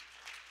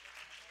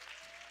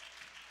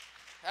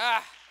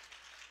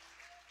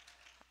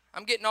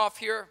 I'm getting off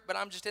here, but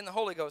I'm just in the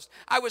Holy Ghost.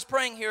 I was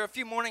praying here a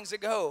few mornings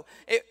ago.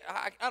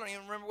 I don't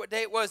even remember what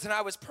day it was, and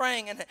I was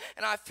praying, and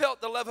I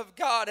felt the love of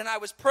God, and I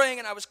was praying,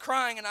 and I was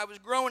crying, and I was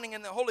groaning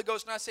in the Holy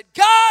Ghost, and I said,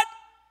 God,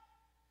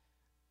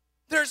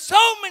 there's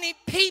so many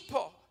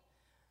people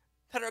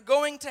that are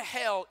going to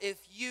hell if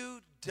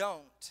you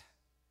don't.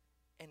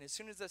 And as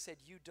soon as I said,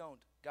 you don't,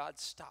 God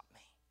stopped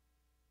me.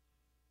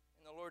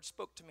 And the Lord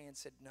spoke to me and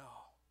said, no,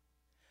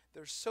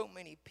 there's so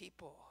many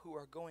people who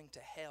are going to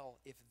hell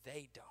if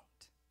they don't.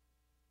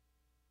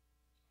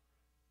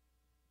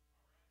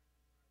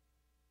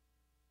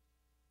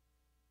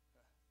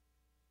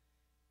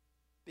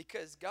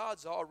 Because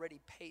God's already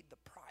paid the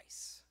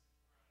price.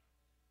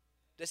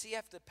 Does he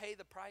have to pay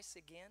the price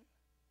again?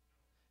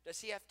 Does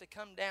he have to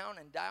come down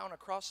and die on a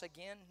cross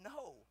again?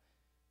 No.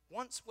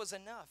 Once was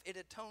enough. It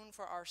atoned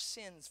for our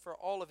sins for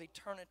all of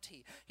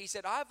eternity. He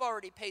said, I've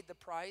already paid the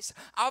price.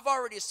 I've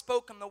already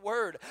spoken the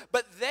word.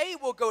 But they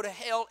will go to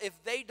hell if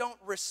they don't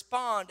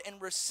respond and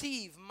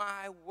receive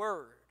my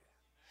word.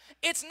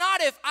 It's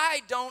not if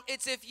I don't,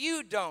 it's if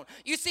you don't.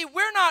 You see,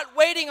 we're not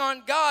waiting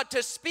on God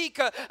to speak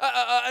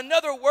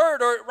another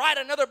word or write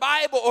another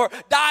Bible or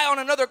die on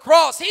another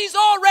cross. He's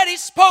already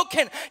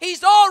spoken.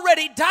 He's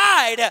already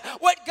died.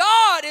 What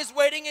God is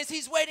waiting is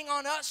he's waiting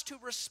on us to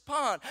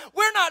respond.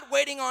 We're not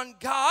waiting on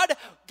God.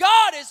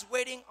 God is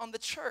waiting on the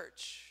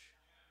church.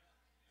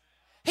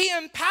 He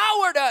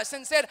empowered us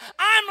and said,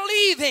 I'm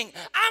leaving.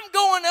 I'm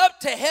going up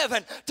to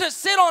heaven to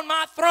sit on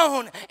my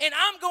throne, and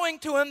I'm going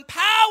to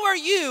empower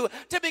you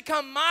to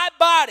become my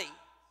body.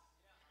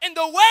 And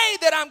the way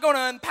that I'm going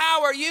to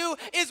empower you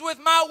is with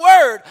my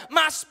word,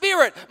 my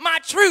spirit, my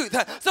truth,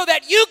 so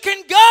that you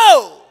can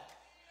go.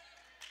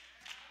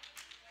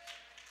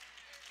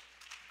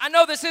 I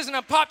know this isn't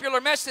a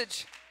popular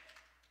message,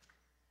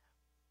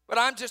 but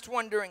I'm just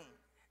wondering,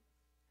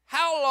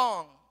 how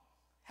long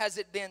has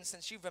it been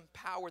since you've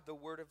empowered the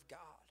word of God?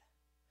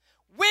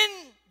 When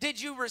did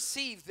you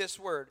receive this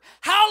word?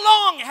 How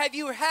long have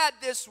you had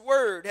this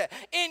word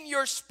in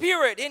your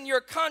spirit, in your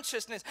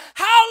consciousness?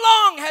 How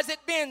long has it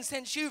been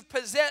since you've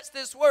possessed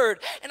this word?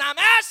 And I'm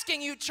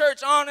asking you,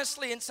 church,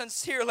 honestly and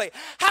sincerely,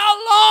 how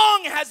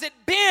long has it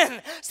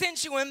been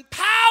since you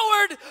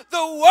empowered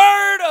the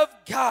word of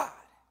God?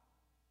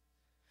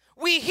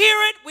 We hear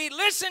it, we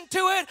listen to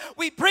it,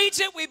 we preach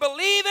it, we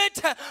believe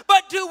it,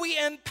 but do we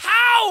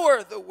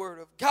empower the word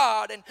of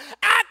God and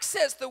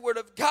access the word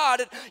of God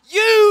and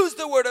use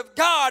the word of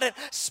God and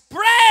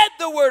spread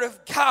the word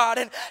of God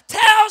and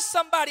tell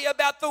somebody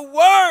about the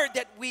word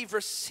that we've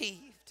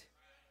received?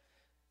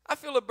 I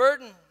feel a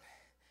burden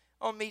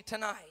on me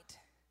tonight.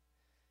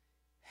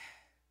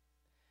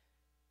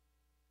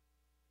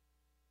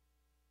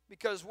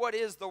 Because what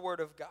is the word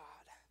of God?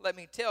 Let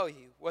me tell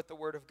you what the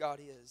word of God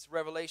is.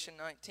 Revelation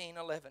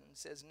 19:11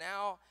 says,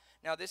 Now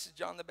this is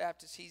John the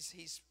Baptist. He's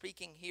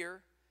speaking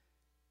here.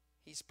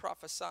 He's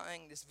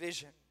prophesying this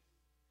vision.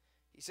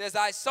 He says,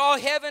 I saw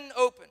heaven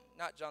open.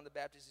 Not John the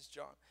Baptist, it's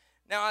John.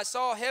 Now I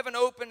saw heaven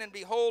open, and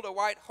behold, a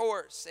white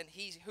horse, and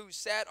he who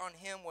sat on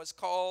him was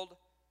called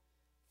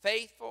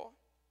Faithful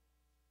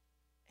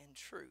and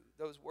True.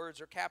 Those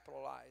words are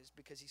capitalized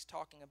because he's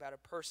talking about a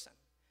person.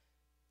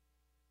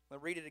 I'll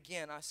read it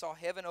again. I saw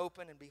heaven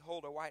open, and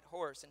behold, a white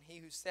horse, and he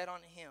who sat on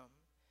him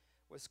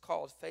was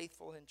called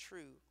Faithful and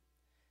True.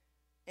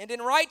 And in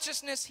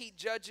righteousness he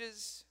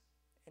judges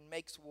and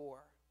makes war.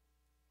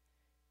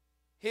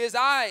 His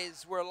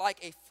eyes were like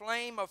a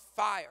flame of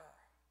fire,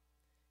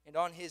 and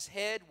on his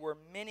head were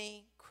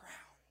many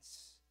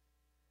crowns.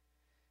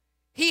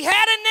 He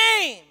had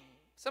a name.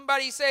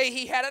 Somebody say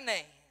he had a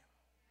name.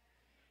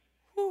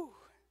 Whew.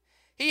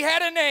 He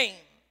had a name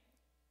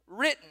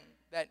written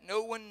that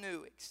no one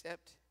knew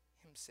except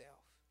himself.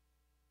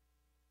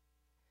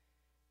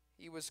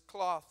 He was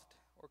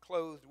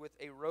clothed with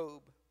a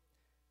robe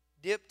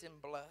dipped in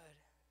blood,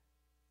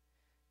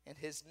 and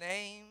his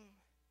name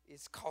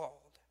is called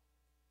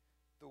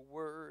the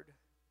Word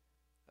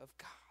of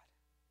God.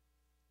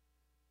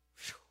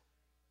 Whew.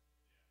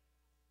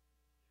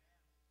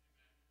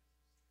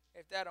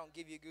 If that don't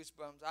give you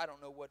goosebumps, I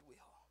don't know what will.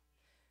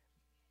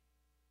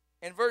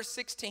 And verse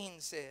 16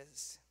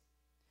 says,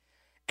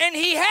 and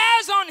he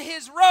has on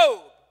his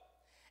robe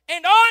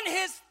and on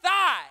his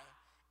thigh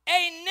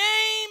a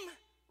name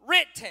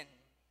written,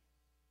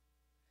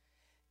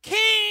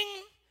 King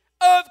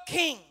of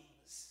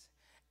Kings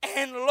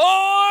and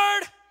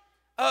Lord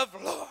of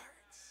Lords.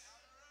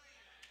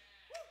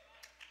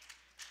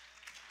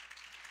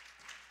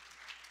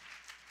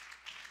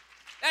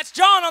 That's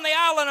John on the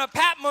island of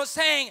Patmos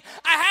saying,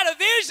 I I had a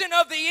vision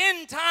of the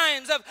end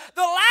times, of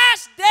the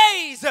last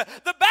days,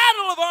 the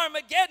battle of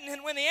Armageddon,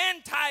 and when the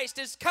Antichrist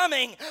is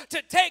coming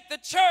to take the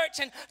church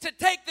and to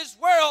take this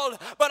world.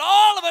 But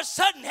all of a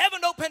sudden,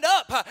 heaven opened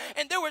up,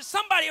 and there was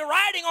somebody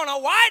riding on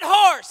a white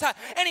horse,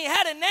 and he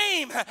had a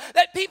name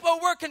that people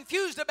were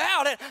confused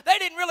about, and they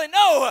didn't really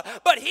know,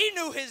 but he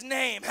knew his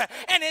name,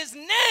 and his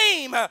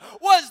name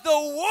was the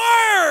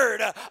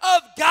Word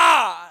of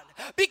God.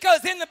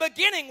 Because in the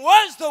beginning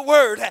was the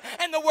Word,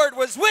 and the Word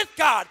was with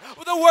God.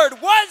 The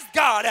Word was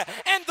God,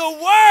 and the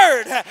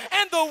Word,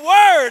 and the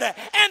Word,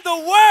 and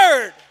the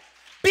Word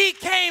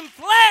became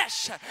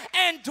flesh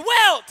and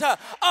dwelt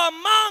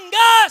among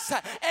us,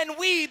 and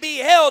we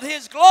beheld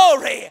his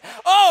glory.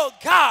 Oh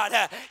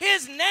God,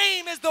 his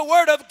name is the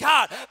Word of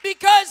God,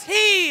 because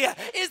he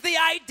is the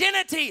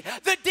identity,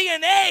 the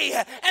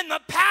DNA, and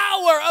the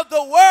power of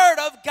the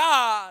Word of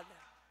God.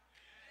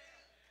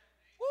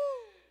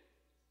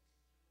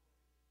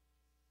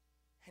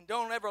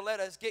 Don't ever let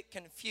us get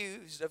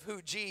confused of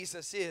who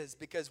Jesus is,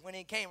 because when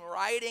he came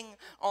riding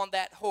on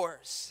that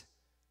horse,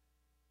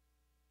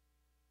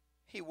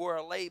 he wore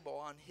a label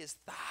on his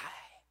thigh.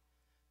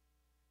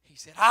 He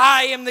said,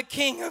 I am the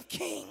King of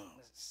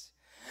Kings.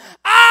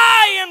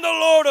 I am the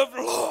Lord of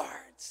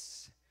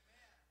Lords.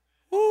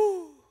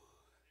 Woo.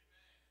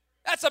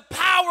 That's a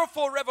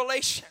powerful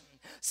revelation.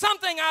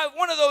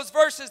 One of those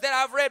verses that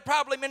I've read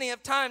probably many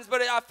of times,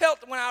 but I felt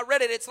when I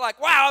read it, it's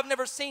like, wow, I've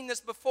never seen this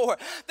before.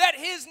 That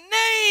his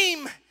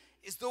name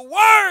is the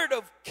Word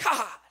of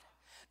God.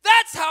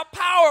 That's how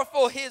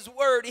powerful his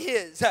word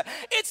is.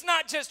 It's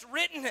not just a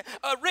written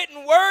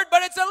word,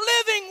 but it's a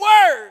living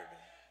word.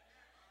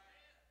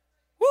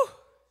 Woo.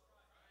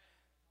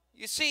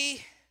 You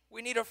see,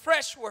 we need a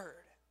fresh word.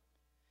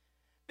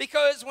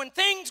 Because when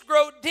things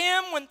grow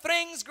dim, when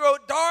things grow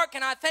dark,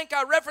 and I think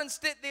I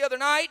referenced it the other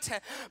night,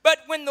 but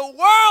when the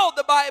world,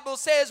 the Bible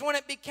says, when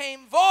it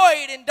became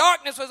void and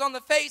darkness was on the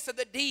face of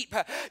the deep,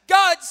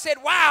 God said,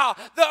 wow,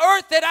 the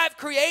earth that I've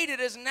created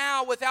is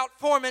now without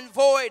form and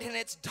void, and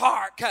it's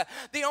dark.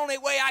 The only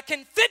way I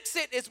can fix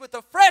it is with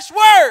a fresh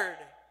word.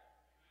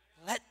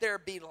 Let there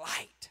be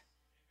light.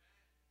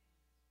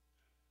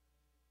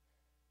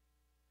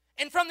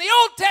 And from the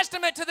Old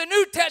Testament to the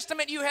New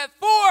Testament, you have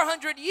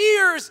 400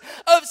 years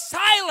of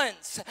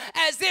silence,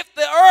 as if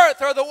the earth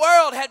or the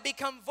world had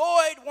become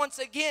void once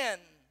again.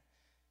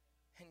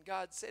 And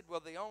God said,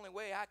 well, the only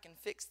way I can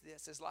fix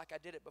this is like I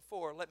did it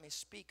before. Let me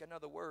speak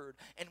another word.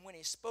 And when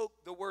he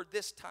spoke the word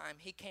this time,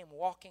 he came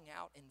walking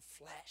out in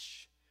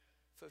flesh,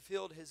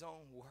 fulfilled his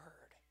own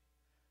word.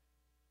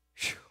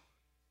 Whew.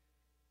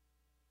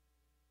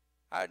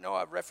 I know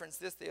I've referenced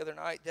this the other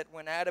night, that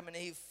when Adam and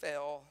Eve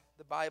fell,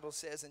 the Bible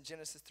says in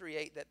Genesis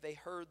 3:8 that they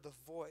heard the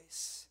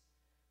voice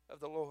of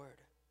the Lord.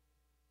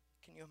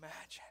 Can you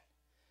imagine?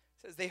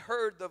 It says they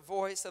heard the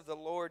voice of the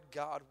Lord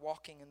God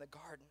walking in the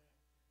garden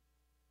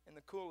in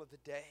the cool of the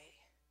day.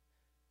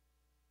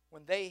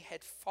 When they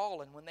had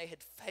fallen, when they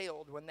had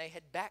failed, when they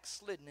had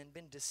backslidden and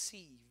been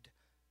deceived,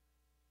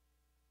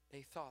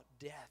 they thought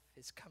death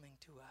is coming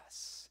to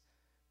us.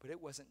 But it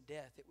wasn't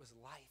death, it was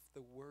life.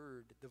 The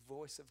word, the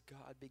voice of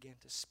God began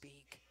to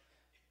speak.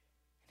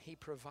 And he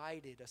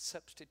provided a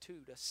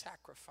substitute, a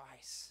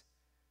sacrifice.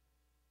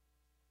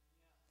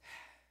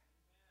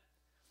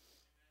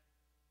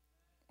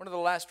 One of the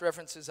last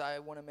references I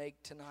want to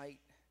make tonight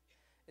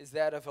is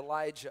that of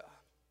Elijah.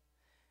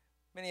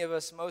 Many of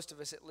us, most of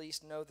us at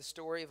least, know the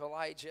story of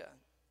Elijah.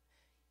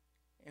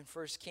 In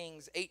 1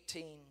 Kings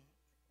 18,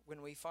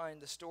 when we find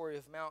the story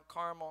of Mount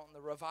Carmel and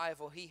the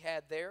revival he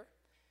had there.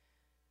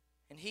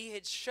 And he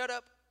had shut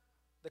up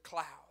the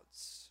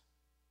clouds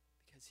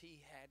because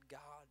he had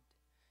God.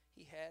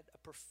 He had a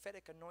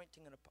prophetic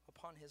anointing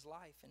upon his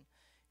life. And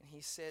he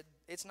said,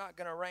 it's not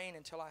going to rain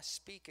until I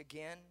speak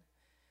again.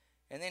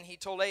 And then he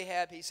told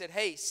Ahab, he said,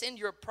 hey, send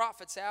your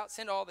prophets out.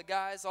 Send all the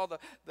guys, all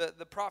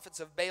the prophets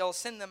of Baal.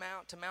 Send them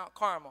out to Mount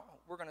Carmel.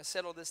 We're going to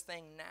settle this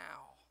thing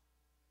now.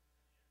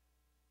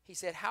 He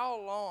said, how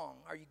long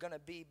are you going to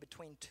be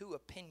between two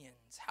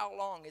opinions? How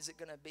long is it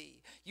going to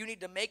be? You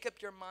need to make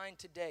up your mind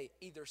today.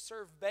 Either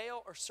serve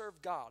Baal or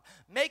serve God.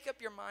 Make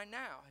up your mind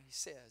now, he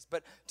says.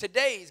 But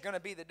today is going to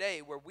be the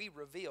day where we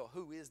reveal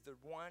who is the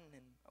one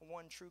and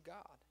one true God.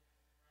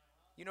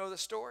 You know the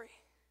story?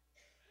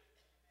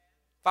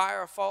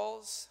 Fire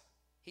falls.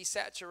 He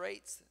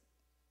saturates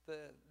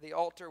the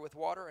altar with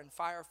water, and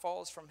fire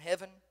falls from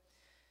heaven.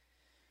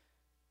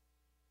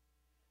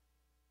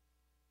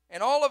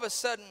 And all of a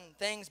sudden,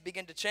 things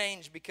begin to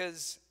change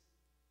because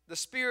the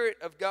Spirit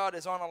of God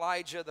is on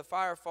Elijah. The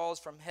fire falls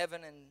from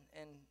heaven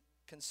and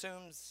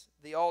consumes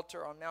the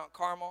altar on Mount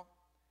Carmel.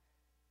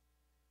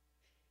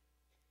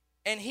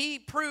 And he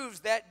proves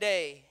that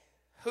day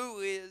who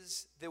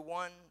is the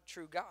one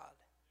true God.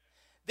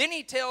 Then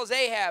he tells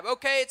Ahab,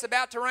 okay, it's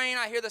about to rain.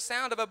 I hear the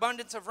sound of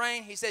abundance of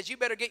rain. He says, you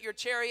better get your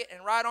chariot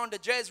and ride on to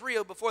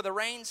Jezreel before the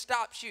rain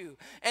stops you.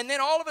 And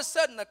then all of a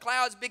sudden the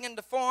clouds begin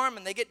to form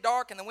and they get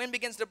dark and the wind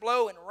begins to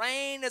blow and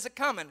rain is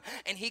a-coming.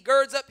 And he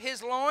girds up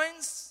his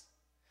loins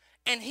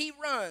and he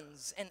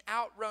runs and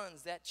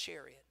outruns that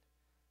chariot.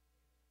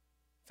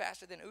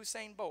 faster than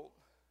Usain Bolt.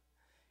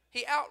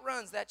 He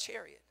outruns that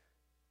chariot.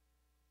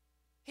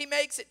 He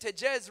makes it to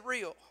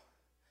Jezreel.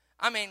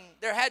 I mean,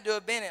 there had to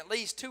have been at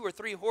least 2 or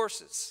 3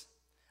 horses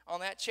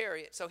on that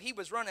chariot. So he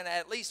was running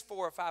at least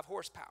 4 or 5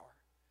 horsepower.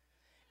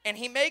 And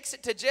he makes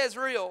it to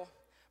Jezreel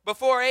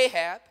before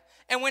Ahab.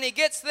 And when he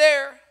gets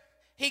there,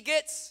 he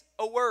gets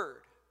a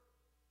word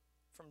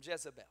from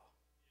Jezebel.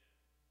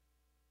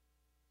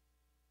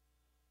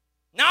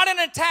 Not an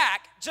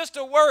attack, just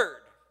a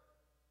word.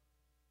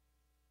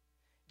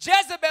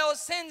 Jezebel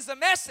sends a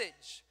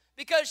message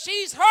because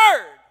she's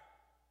heard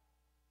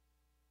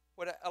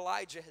what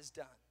Elijah has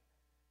done.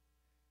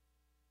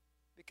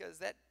 Because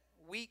that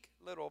weak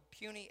little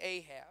puny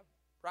Ahab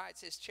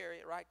rides his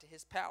chariot right to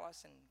his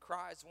palace and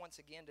cries once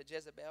again to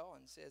Jezebel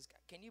and says,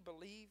 can you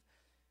believe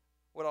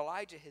what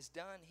Elijah has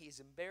done? He's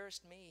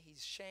embarrassed me.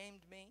 He's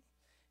shamed me.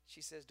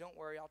 She says, don't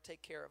worry, I'll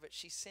take care of it.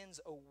 She sends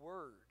a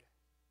word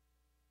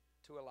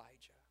to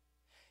Elijah.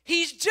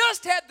 He's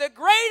just had the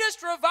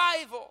greatest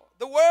revival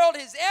the world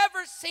has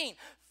ever seen.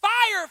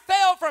 Fire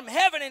fell from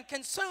heaven and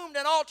consumed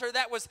an altar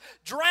that was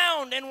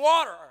drowned in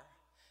water.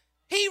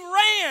 He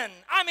ran.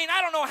 I mean,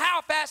 I don't know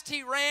how fast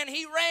he ran.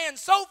 He ran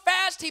so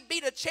fast he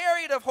beat a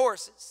chariot of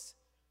horses.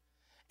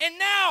 And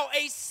now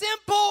a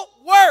simple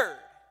word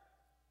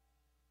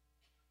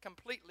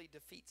completely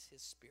defeats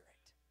his spirit.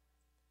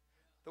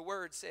 The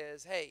word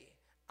says, hey,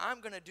 I'm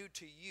going to do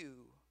to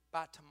you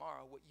by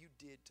tomorrow what you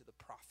did to the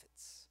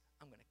prophets.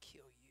 I'm going to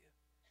kill you.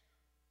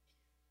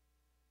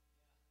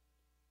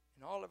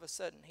 And all of a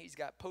sudden, he's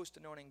got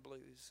post-anointing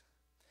blues.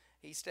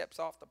 He steps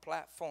off the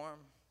platform.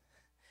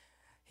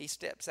 He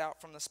steps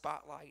out from the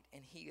spotlight,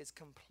 and he is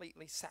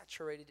completely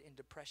saturated in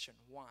depression.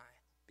 Why?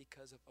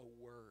 Because of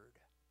a word.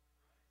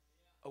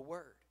 A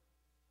word.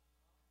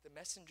 The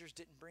messengers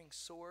didn't bring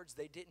swords.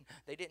 They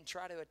didn't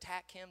try to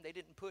attack him. They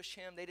didn't push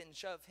him. They didn't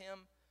shove him.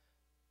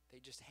 They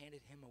just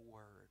handed him a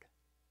word.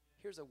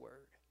 Here's a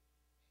word.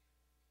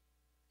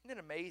 Isn't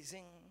it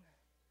amazing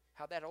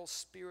how that old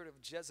spirit of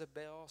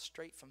Jezebel,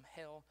 straight from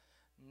hell,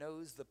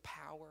 knows the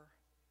power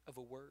of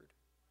a word?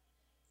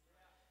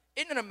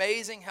 Isn't it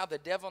amazing how the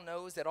devil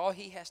knows that all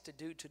he has to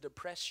do to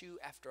depress you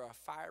after a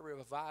fiery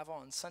revival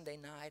on Sunday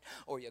night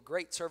or your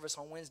great service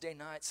on Wednesday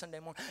night, Sunday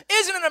morning?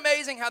 Isn't it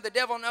amazing how the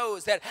devil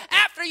knows that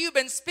after you've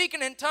been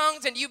speaking in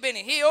tongues and you've been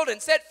healed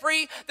and set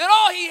free, that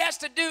all he has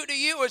to do to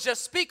you is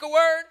just speak a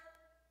word?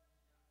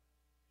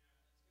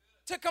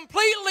 To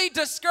completely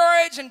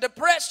discourage and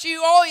depress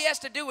you, all he has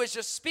to do is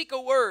just speak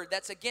a word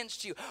that's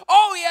against you.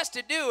 All he has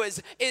to do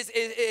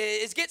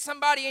is get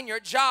somebody in your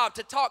job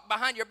to talk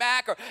behind your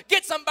back, or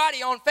get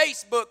somebody on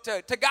Facebook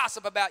to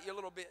gossip about you a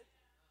little bit.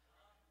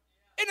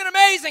 Isn't it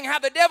amazing how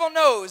the devil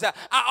knows all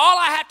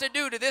I have to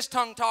do to this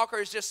tongue talker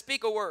is just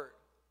speak a word?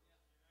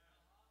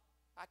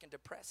 I can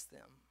depress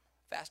them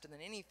faster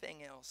than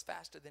anything else,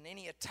 faster than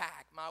any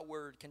attack. My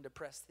word can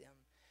depress them.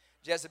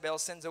 Jezebel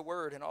sends a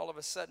word, and all of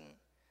a sudden,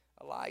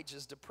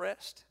 Elijah's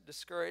depressed,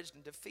 discouraged,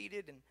 and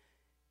defeated, and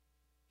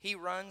he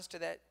runs to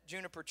that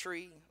juniper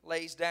tree,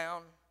 lays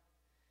down,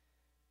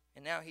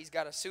 and now he's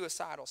got a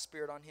suicidal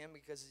spirit on him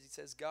because he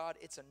says, God,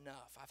 it's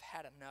enough. I've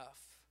had enough.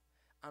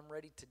 I'm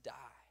ready to die.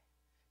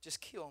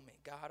 Just kill me,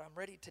 God. I'm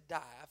ready to die.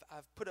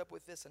 I've put up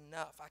with this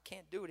enough. I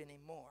can't do it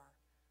anymore.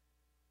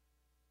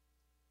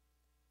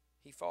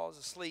 He falls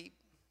asleep.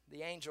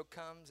 The angel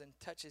comes and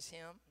touches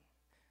him.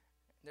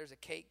 There's a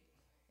cake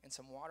and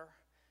some water.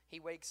 He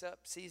wakes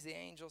up, sees the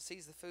angel,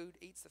 sees the food,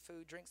 eats the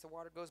food, drinks the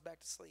water, goes back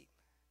to sleep.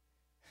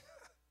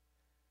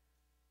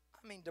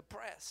 I mean,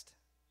 depressed.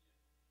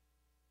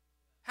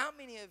 How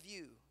many of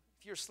you,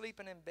 if you're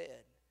sleeping in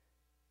bed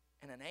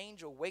and an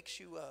angel wakes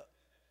you up,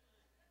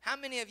 how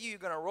many of you are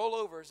going to roll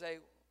over and say,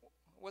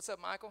 what's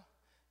up, Michael?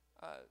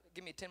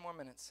 Give me 10 more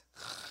minutes.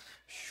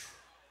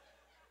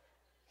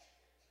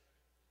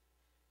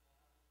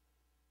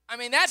 I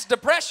mean, that's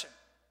depression.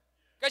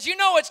 Because you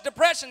know it's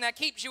depression that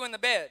keeps you in the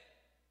bed.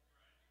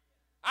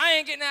 I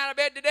ain't getting out of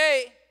bed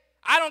today.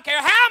 I don't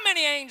care how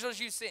many angels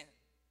you send.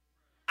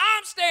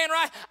 I'm staying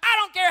right. I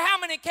don't care how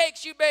many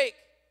cakes you bake.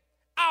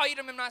 I'll eat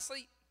them in my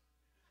sleep.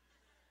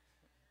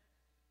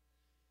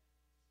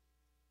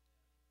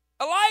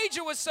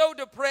 Elijah was so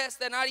depressed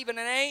that not even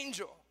an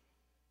angel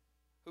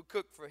who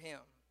cooked for him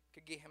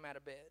could get him out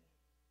of bed.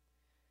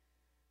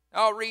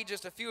 I'll read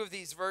just a few of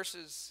these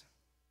verses.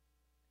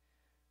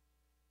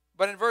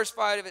 But in verse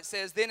 5 it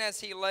says, then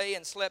as he lay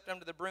and slept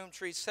under the broom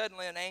tree,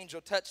 suddenly an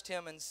angel touched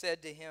him and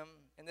said to him,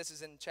 and this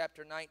is in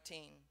chapter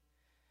 19,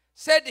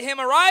 said to him,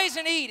 arise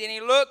and eat. And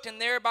he looked,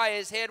 and there by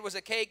his head was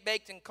a cake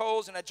baked in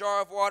coals and a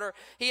jar of water.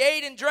 He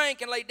ate and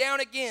drank and lay down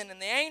again. And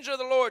the angel of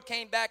the Lord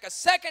came back a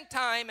second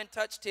time and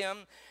touched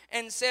him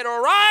and said,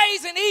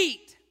 arise and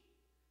eat.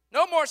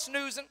 No more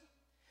snoozing.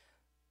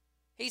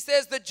 He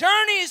says, the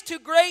journey is too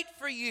great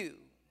for you.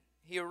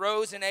 He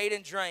arose and ate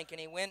and drank,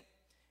 and he went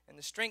in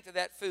the strength of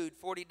that food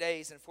 40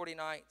 days and 40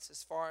 nights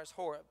as far as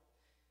Horeb,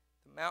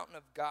 the mountain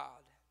of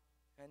God.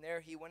 And there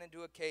he went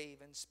into a cave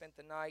and spent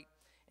the night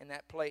in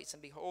that place.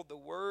 And behold, the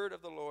word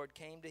of the Lord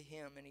came to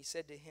him, and he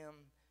said to him,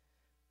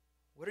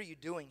 what are you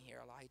doing here,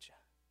 Elijah?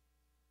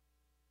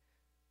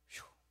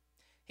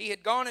 He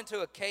had gone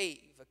into a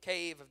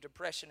cave of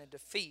depression and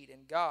defeat,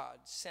 and God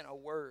sent a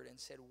word and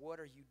said, "What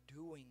are you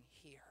doing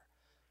here?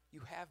 You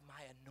have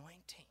my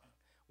anointing.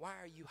 Why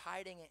are you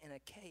hiding it in a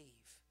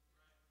cave?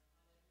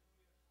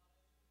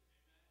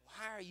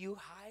 Why are you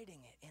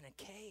hiding it in a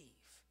cave?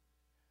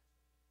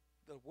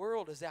 The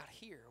world is out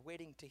here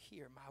waiting to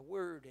hear my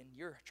word, and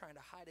you're trying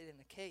to hide it in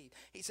a cave."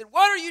 He said,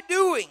 "What are you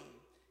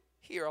doing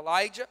here,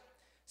 Elijah?"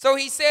 So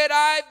he said,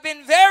 "I've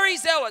been very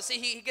zealous."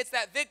 See, he gets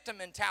that victim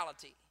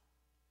mentality.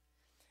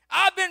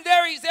 "I've been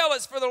very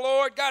zealous for the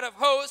Lord God of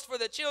hosts, for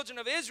the children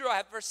of Israel. I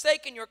have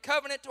forsaken your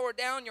covenant, tore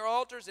down your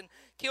altars, and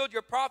killed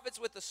your prophets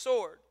with the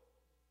sword.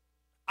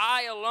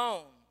 I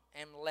alone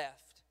am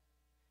left,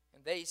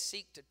 and they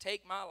seek to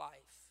take my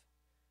life."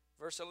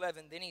 Verse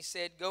 11, then he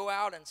said, "Go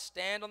out and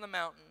stand on the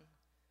mountain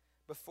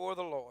before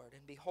the Lord."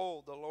 And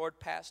behold, the Lord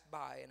passed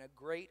by, and a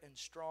great and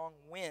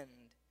strong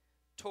wind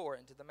tore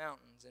into the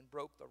mountains and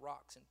broke the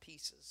rocks in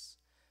pieces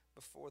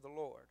before the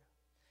Lord.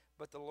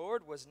 But the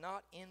Lord was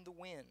not in the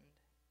wind.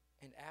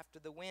 And after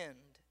the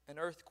wind, an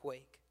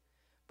earthquake.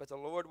 But the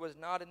Lord was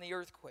not in the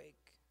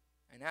earthquake.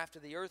 And after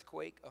the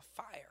earthquake, a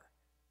fire.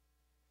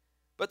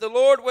 But the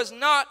Lord was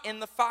not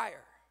in the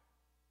fire.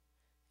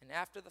 And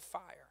after the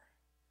fire,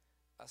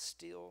 a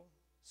still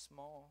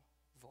small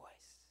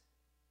voice.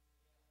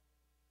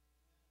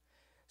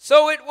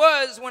 So it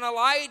was when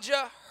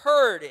Elijah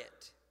heard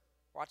it,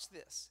 watch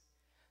this,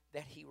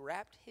 that he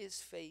wrapped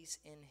his face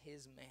in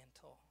his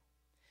mantle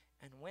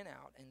and went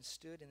out and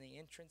stood in the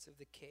entrance of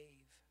the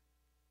cave.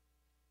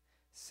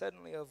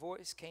 Suddenly a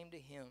voice came to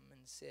him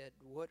and said,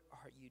 "What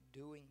are you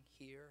doing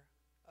here,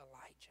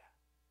 Elijah?"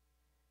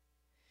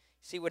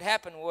 See, what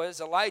happened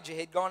was Elijah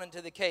had gone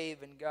into the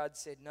cave, and God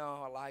said,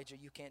 "No, Elijah,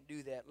 you can't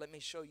do that. Let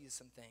me show you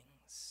some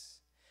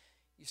things.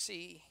 You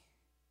see,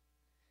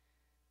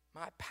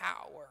 my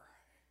power,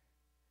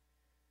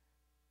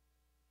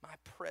 my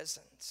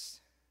presence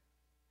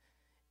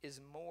is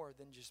more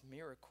than just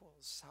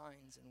miracles,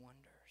 signs, and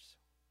wonders.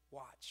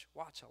 Watch,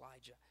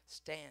 Elijah.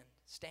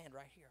 Stand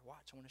right here.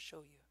 Watch, I want to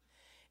show you."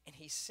 And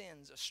he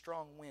sends a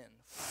strong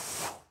wind.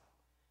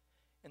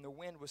 And the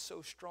wind was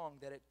so strong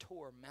that it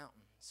tore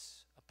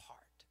mountains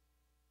apart.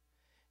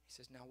 He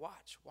says, "Now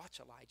watch,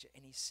 Elijah."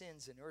 And he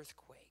sends an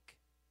earthquake.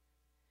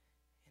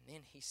 And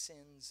then he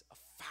sends a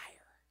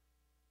fire.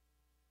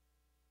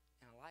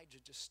 And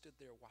Elijah just stood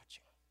there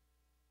watching.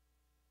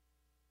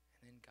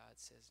 And then God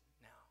says,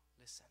 "Now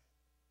listen.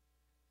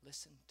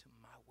 Listen to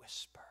my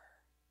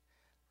whisper.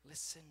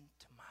 Listen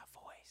to my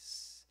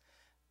voice.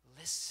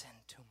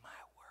 Listen to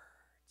my words."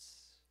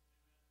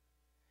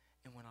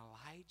 And when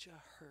Elijah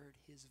heard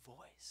his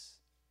voice,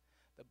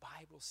 the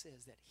Bible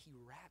says that he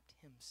wrapped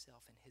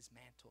himself in his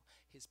mantle,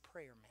 his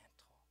prayer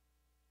mantle.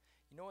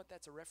 You know what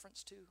that's a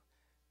reference to?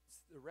 It's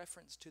the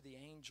reference to the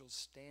angels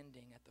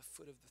standing at the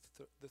foot of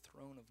the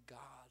throne of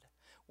God.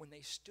 When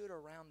they stood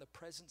around the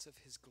presence of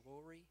his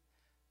glory,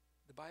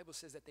 the Bible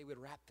says that they would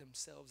wrap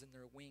themselves in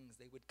their wings.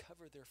 They would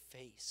cover their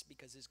face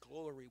because his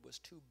glory was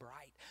too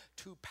bright,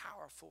 too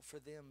powerful for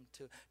them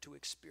to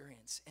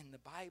experience. And the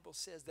Bible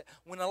says that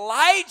when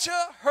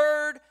Elijah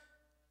heard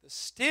the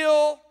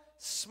still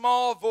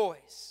small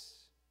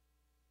voice,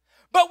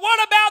 but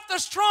what about the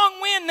strong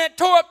wind that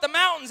tore up the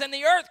mountains and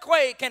the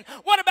earthquake? And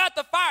what about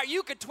the fire?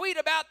 You could tweet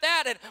about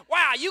that, and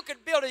wow, you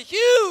could build a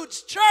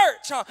huge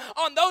church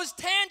on those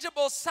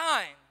tangible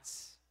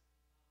signs.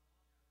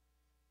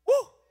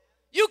 Woo!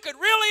 You could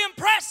really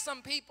impress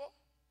some people.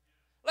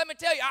 Let me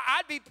tell you,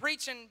 I'd be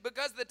preaching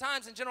because of the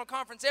Times and General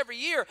Conference every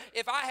year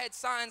if I had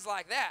signs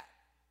like that.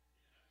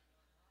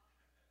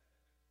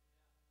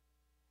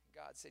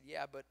 God said,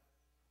 "Yeah, but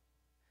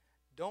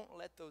don't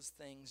let those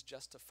things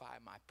justify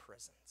my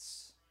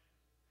presence.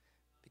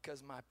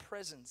 Because my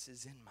presence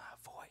is in my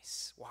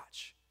voice."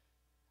 Watch.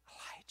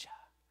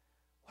 "Elijah,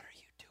 what are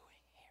you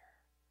doing here?"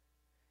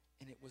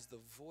 And it was the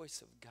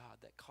voice of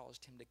God that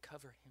caused him to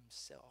cover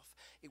himself.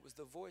 It was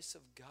the voice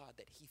of God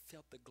that he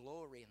felt the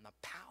glory and the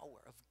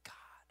power of God.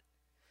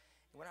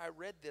 And when I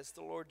read this,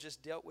 the Lord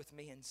just dealt with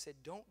me and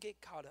said, "Don't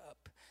get caught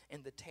up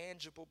in the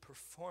tangible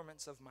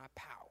performance of my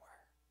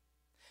power,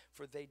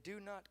 for they do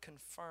not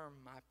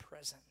confirm my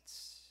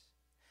presence.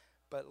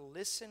 But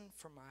listen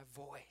for my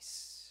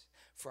voice,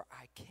 for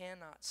I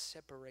cannot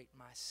separate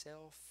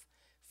myself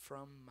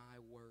from my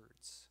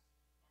words."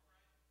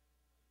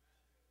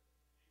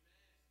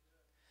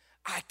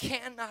 I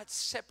cannot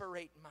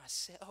separate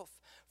myself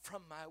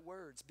from my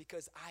words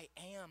because I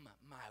am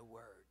my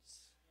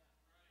words.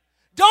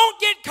 Don't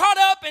get caught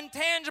up in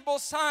tangible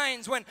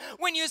signs when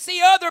you see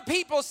other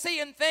people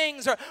seeing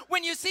things, or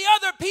when you see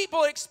other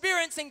people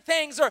experiencing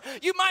things, or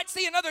you might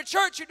see another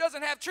church who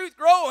doesn't have truth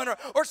growing,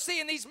 or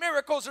seeing these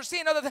miracles, or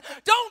seeing other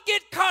things. Don't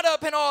get caught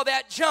up in all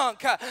that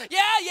junk.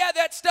 Yeah,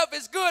 that stuff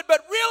is good,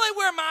 but really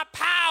where my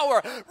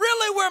power,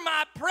 really where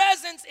my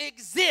presence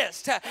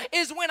exists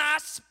is when I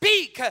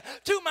speak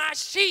to my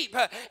sheep,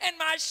 and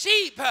my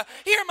sheep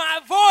hear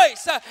my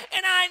voice,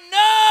 and I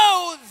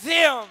know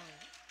them.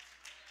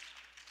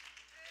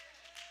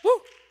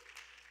 Woo.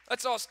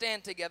 Let's all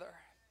stand together.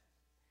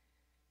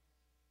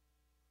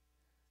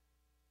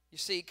 You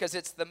see, because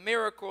it's the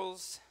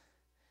miracles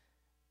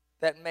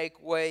that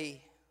make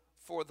way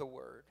for the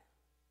Word.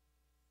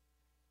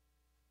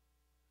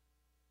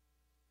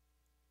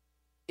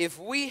 If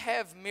we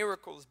have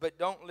miracles but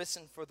don't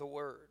listen for the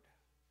Word,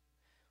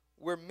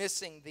 we're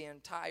missing the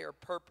entire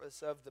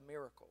purpose of the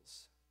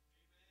miracles.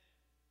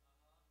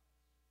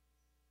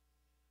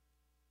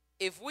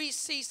 If we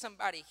see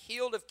somebody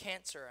healed of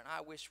cancer, and I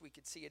wish we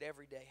could see it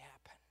every day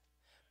happen,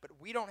 but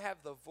we don't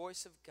have the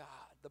voice of God.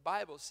 The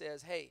Bible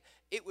says, hey,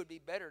 it would be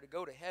better to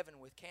go to heaven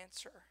with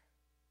cancer.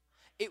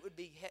 It would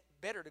be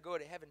better to go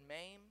to heaven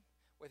maimed,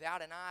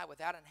 without an eye,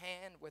 without a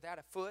hand, without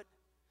a foot.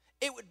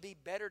 It would be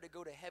better to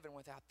go to heaven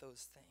without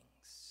those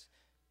things,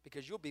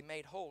 because you'll be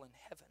made whole in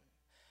heaven.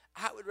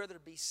 I would rather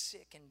be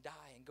sick and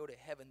die and go to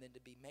heaven than to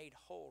be made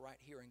whole right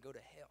here and go to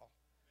hell.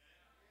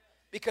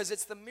 Because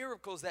it's the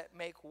miracles that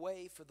make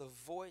way for the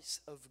voice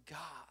of God.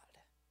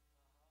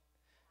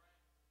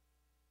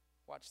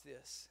 Watch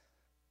this.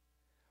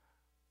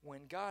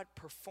 When God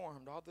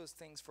performed all those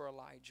things for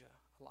Elijah,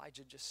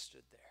 Elijah just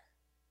stood there.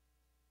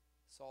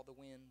 Saw the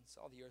wind,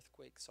 saw the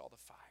earthquake, saw the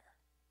fire.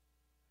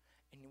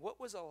 And what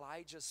was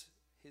Elijah's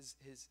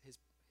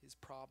his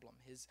problem?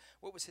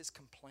 What was his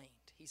complaint?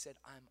 He said,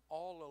 I'm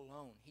all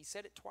alone. He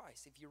said it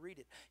twice. If you read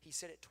it, he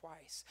said it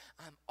twice.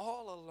 I'm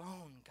all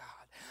alone,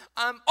 God.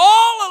 I'm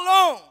all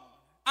alone.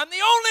 I'm the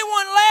only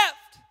one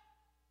left.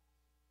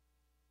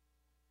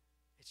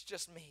 It's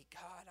just me,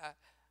 God.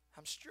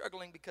 I'm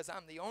struggling because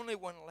I'm the only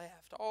one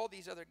left. All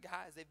these other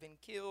guys, they've been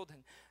killed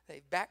and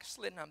they've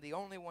backslidden. I'm the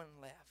only one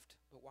left.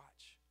 But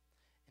watch.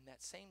 In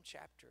that same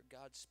chapter,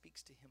 God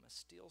speaks to him a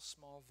still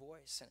small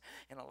voice.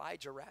 And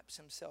Elijah wraps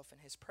himself in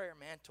his prayer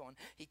mantle and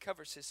he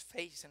covers his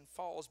face and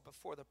falls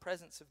before the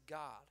presence of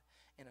God.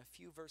 And a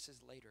few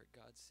verses later,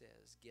 God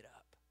says, get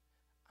up.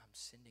 I'm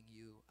sending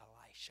you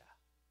Elisha.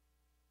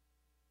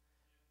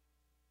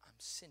 I'm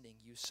sending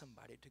you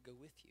somebody to go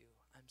with you.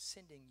 I'm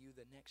sending you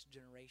the next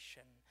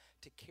generation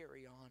to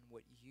carry on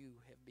what you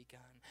have begun,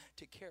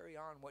 to carry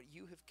on what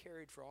you have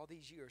carried for all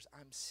these years.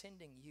 I'm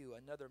sending you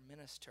another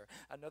minister,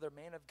 another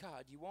man of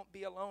God. You won't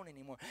be alone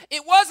anymore.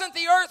 It wasn't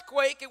the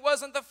earthquake, it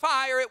wasn't the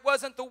fire, it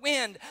wasn't the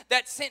wind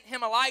that sent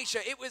him Elisha.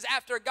 It was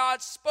after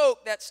God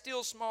spoke that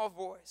still small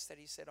voice that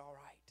he said, all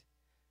right,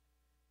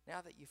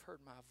 now that you've heard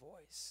my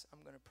voice, I'm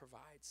going to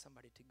provide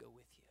somebody to go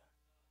with you.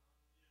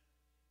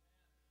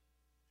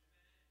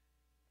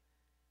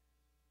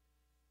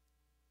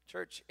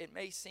 Church, it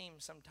may seem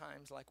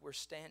sometimes like we're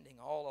standing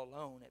all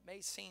alone. It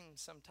may seem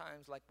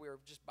sometimes like we're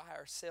just by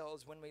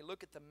ourselves when we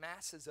look at the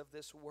masses of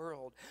this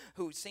world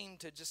who seem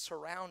to just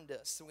surround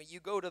us. When you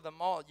go to the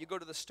mall, you go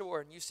to the store,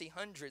 and you see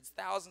hundreds,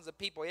 thousands of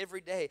people every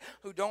day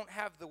who don't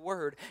have the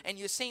word, and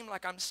you seem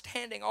like I'm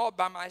standing all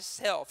by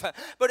myself.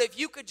 But if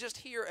you could just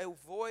hear a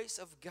voice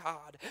of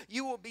God,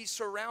 you will be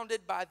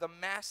surrounded by the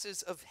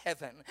masses of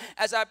heaven.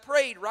 As I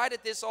prayed right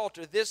at this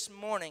altar this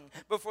morning,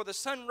 before the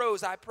sun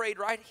rose, I prayed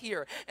right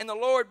here, and the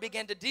Lord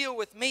began to deal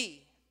with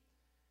me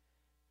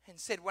and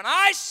said, when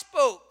I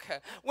spoke,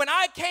 when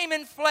I came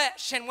in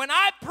flesh, and when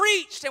I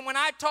preached, and when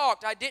I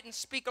talked, I didn't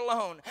speak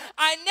alone.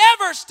 I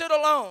never stood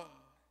alone.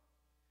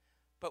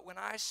 But when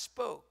I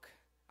spoke,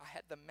 I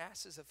had the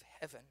masses of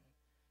heaven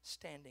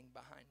standing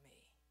behind me.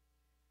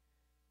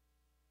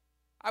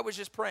 I was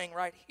just praying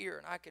right here,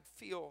 and I could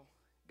feel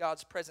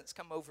God's presence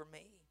come over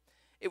me.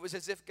 It was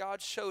as if God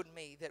showed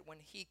me that when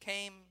he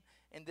came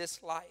in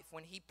this life,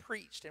 when he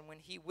preached and when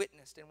he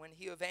witnessed and when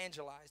he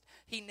evangelized,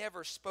 he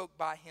never spoke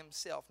by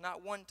himself,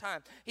 not one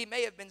time. He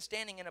may have been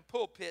standing in a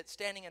pulpit,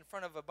 standing in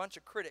front of a bunch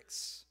of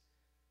critics.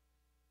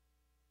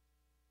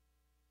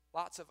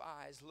 Lots of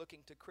eyes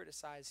looking to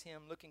criticize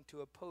him, looking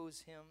to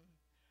oppose him.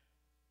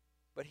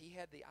 But he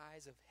had the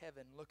eyes of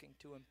heaven looking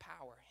to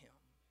empower him.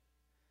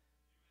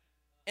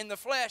 In the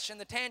flesh, in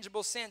the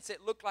tangible sense,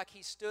 it looked like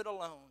he stood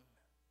alone.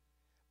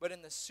 But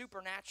in the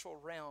supernatural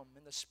realm,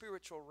 in the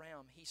spiritual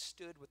realm, he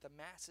stood with the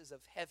masses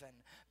of heaven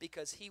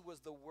because he was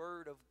the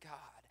Word of God.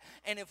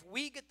 And if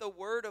we get the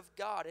Word of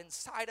God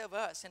inside of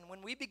us, and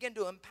when we begin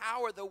to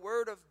empower the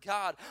Word of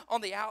God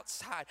on the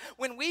outside,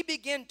 when we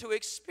begin to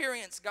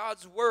experience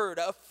God's Word,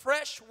 a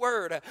fresh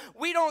Word,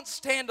 we don't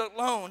stand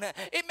alone.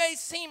 It may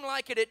seem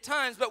like it at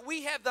times, but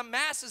we have the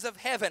masses of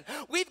heaven.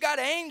 We've got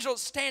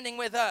angels standing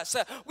with us.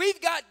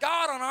 We've got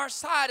God on our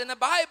side. And the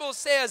Bible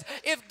says,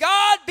 if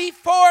God be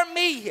for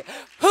me,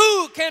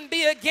 who can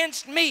be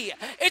against me?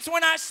 It's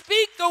when I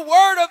speak the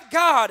word of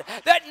God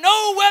that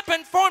no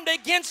weapon formed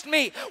against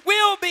me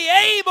will be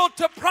able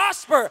to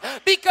prosper,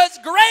 because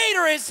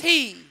greater is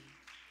he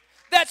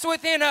that's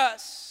within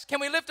us. Can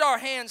we lift our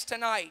hands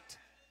tonight?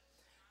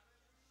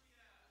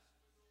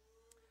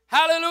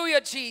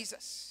 Hallelujah,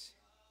 Jesus.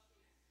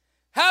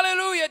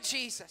 Hallelujah,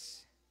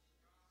 Jesus.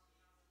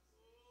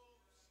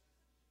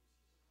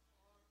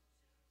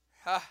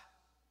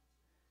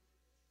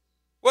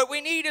 What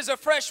we need is a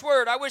fresh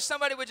word. I wish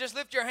somebody would just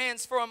lift your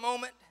hands for a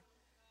moment.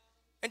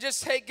 And just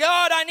say,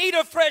 God, I need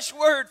a fresh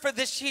word for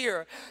this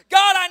year.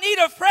 God, I need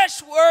a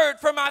fresh word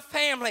for my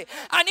family.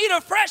 I need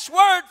a fresh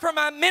word for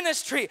my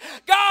ministry.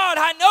 God,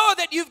 I know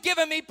that you've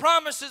given me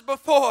promises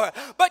before,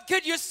 but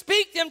could you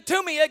speak them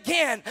to me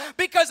again?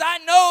 Because I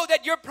know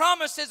that your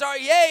promises are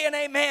yea and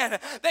amen,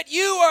 that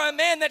you are a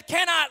man that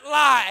cannot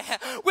lie.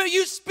 Will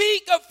you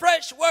speak a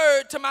fresh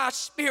word to my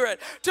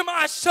spirit, to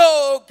my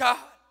soul, God?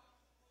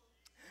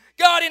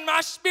 God, in my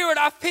spirit,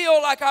 I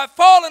feel like I've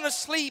fallen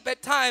asleep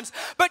at times.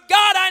 But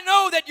God, I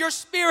know that your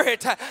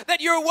spirit,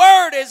 that your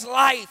word is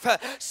life.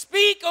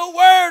 Speak a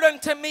word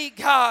unto me,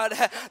 God,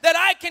 that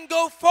I can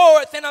go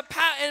forth and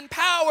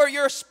empower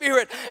your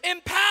spirit.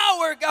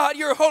 Empower, God,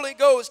 your Holy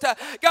Ghost.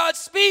 God,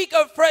 speak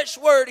a fresh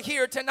word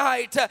here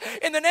tonight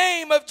in the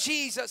name of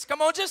Jesus.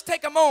 Come on, just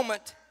take a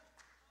moment.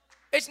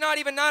 It's not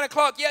even 9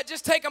 o'clock yet.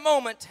 Just take a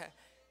moment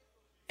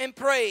and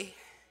pray.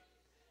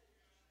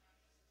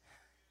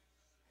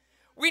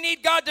 We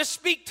need God to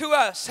speak to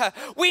us.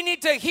 We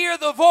need to hear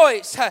the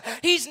voice.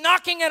 He's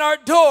knocking at our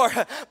door.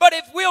 But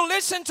if we'll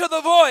listen to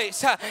the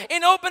voice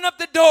and open up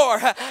the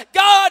door,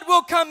 God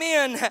will come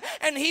in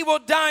and He will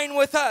dine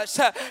with us.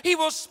 He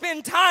will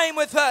spend time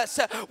with us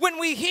when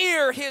we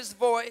hear His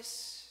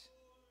voice.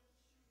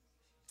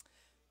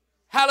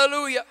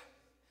 Hallelujah.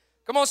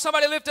 Come on,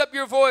 somebody lift up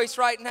your voice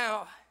right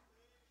now.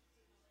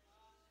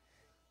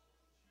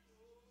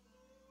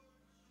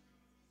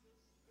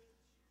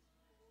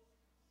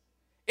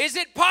 Is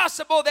it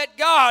possible that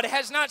God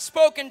has not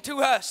spoken to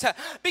us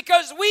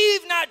because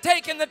we've not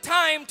taken the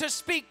time to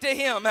speak to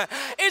Him?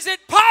 Is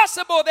it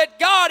possible that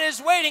God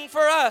is waiting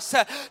for us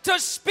to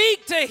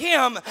speak to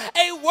Him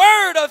a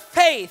word of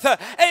faith,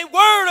 a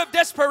word of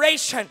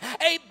desperation,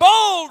 a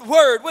bold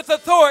word with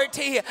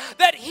authority,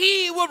 that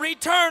He will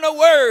return a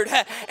word?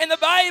 And the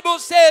Bible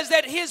says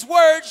that His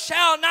word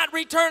shall not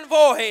return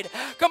void.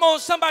 Come on,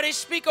 somebody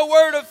speak a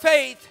word of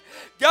faith.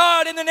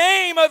 God, in the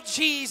name of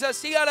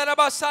Jesus, in the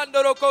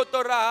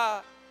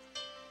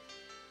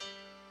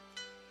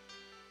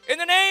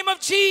name of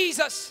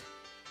Jesus,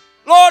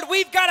 Lord,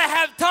 we've got to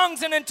have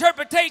tongues and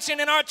interpretation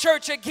in our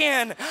church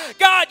again.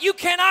 God, you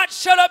cannot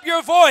shut up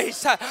your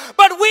voice,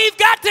 but we've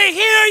got to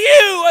hear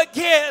you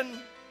again.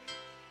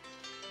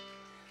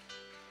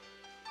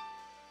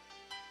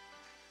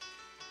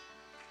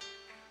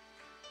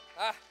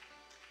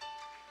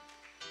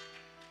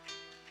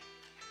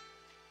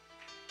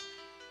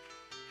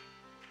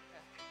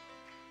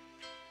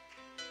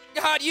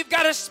 God, you've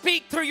got to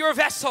speak through your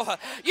vessel.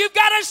 You've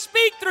got to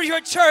speak through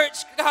your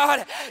church,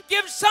 God.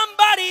 Give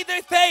somebody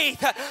the faith,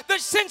 the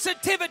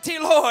sensitivity,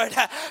 Lord,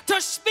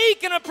 to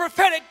speak in a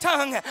prophetic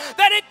tongue,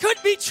 that it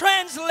could be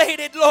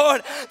translated,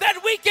 Lord,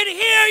 that we can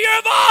hear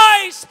your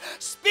voice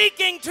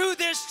speaking to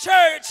this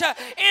church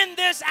in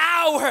this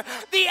hour.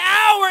 The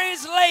hour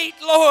is late,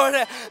 Lord.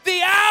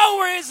 The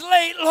hour is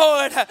late,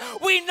 Lord.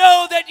 We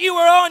know that you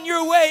are on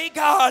your way,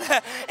 God.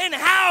 And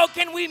how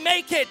can we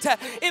make it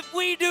if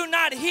we do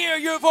not hear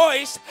your voice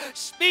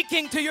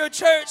speaking to your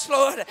church,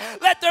 Lord?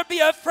 Let there be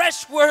a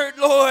fresh word,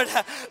 Lord.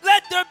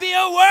 Let there be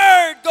a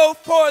word go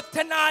forth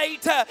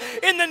tonight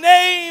in the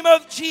name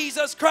of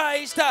Jesus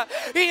Christ.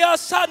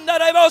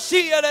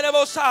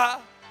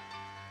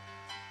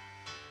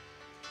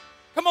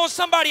 Come on,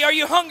 somebody, are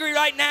you hungry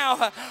right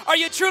now? Are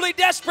you truly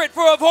desperate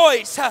for a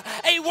voice,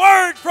 a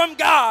word from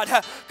God?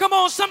 Come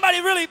on, somebody,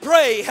 really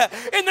pray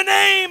in the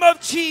name of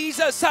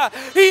Jesus.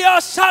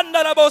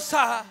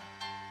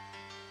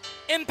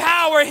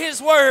 Empower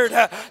His word,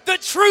 the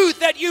truth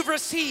that you've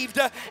received,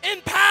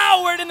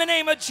 empowered in the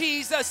name of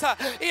Jesus.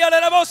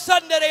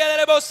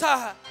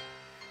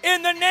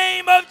 In the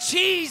name of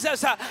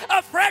Jesus,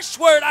 a fresh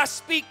word I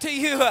speak to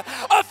you,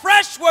 a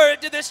fresh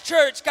word to this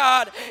church,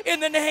 God, in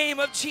the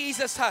name of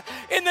Jesus,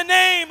 in the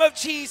name of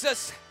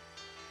Jesus.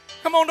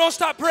 Come on, don't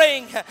stop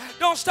praying,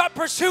 don't stop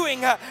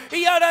pursuing. In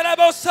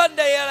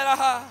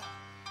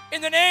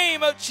the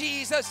name of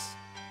Jesus.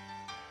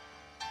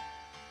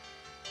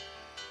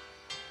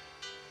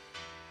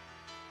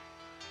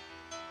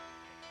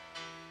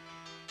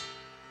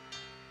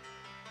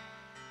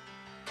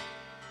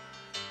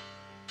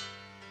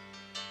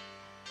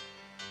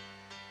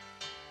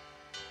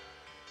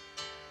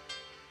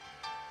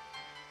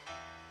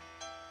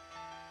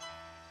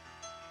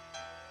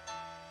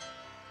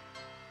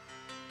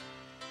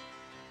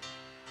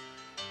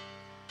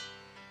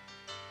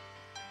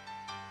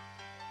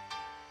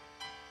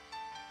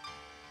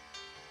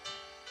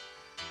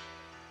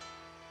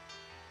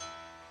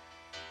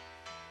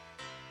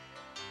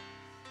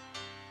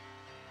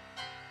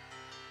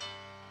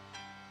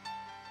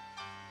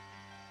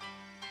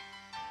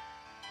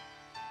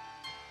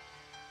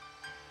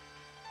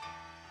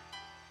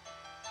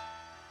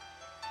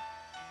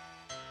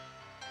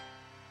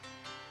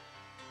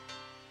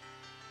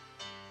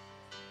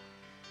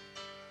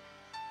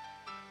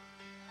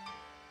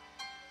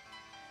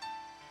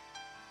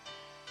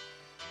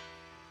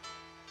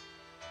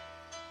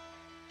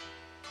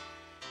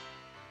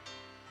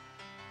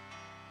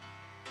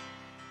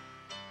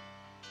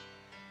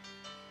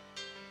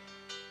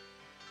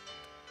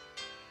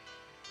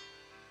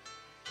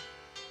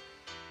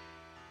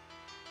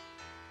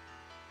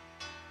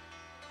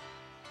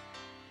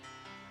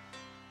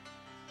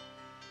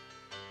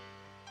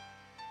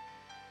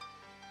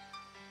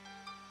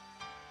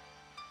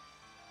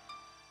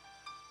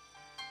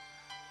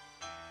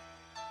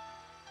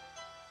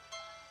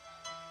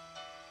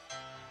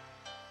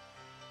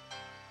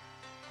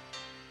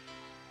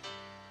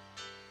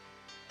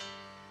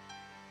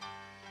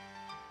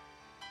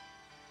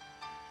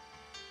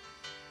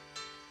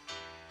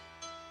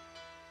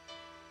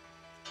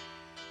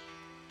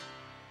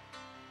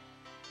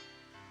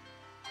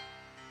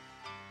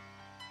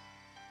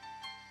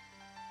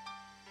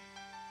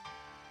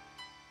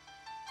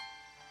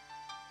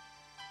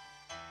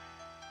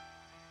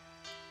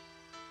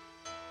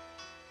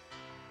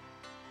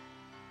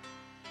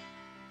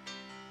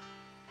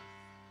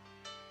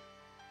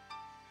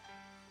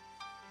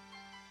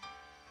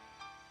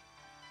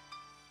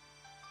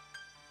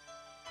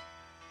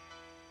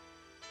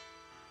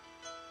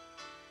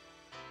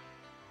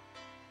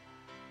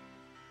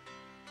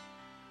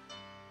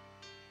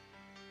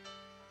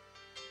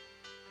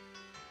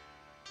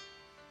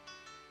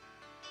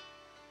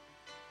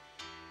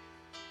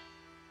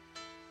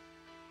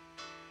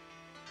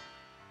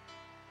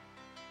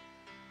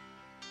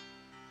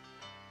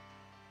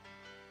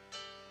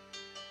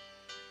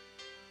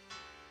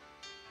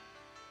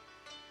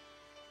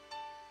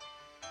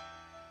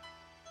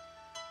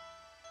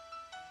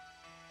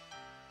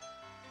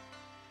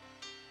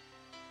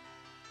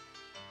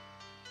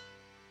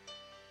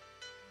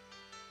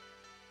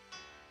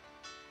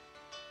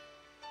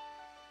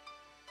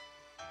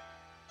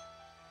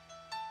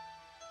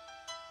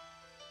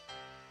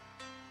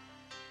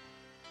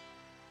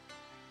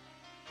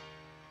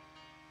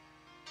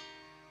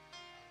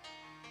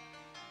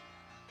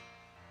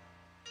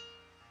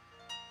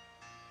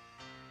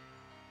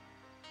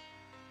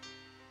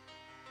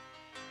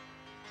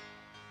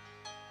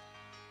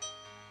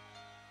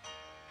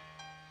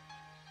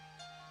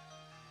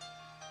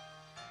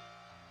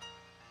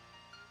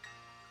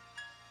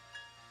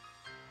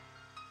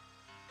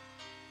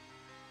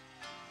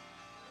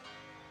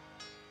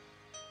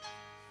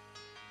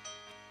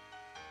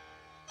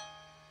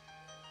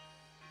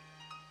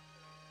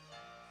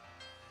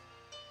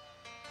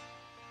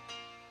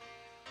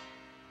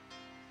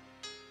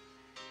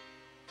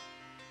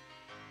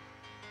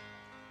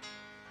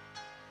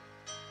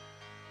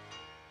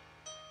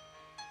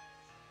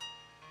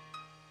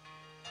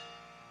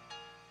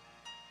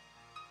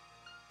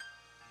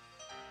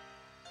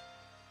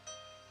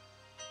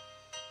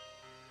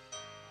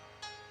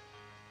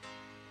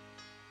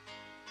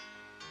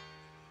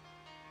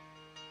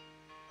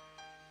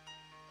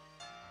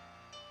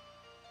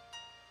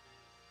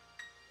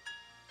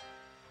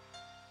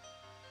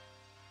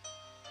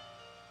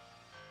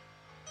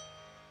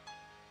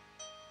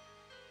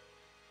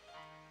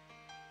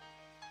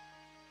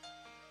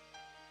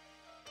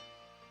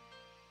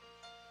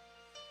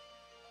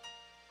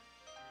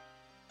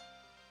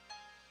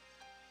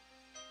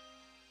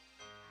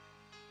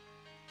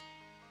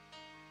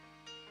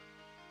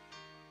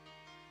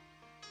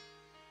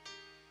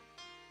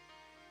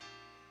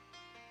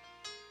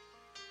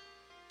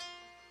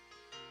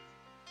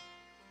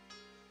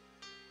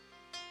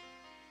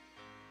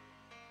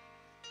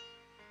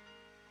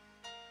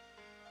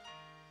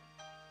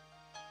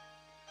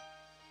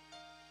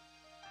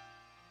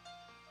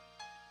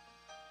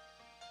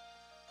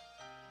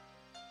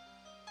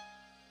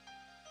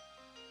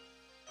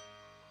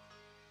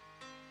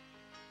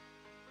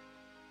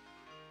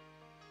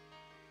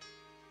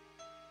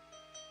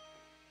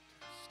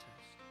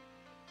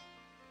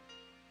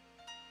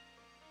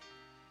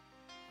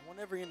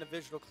 Every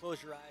individual,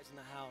 close your eyes in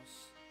the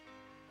house.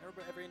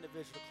 Every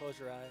individual, close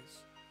your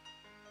eyes.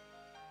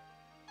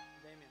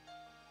 Damien.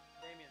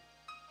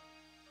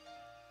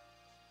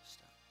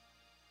 Stop.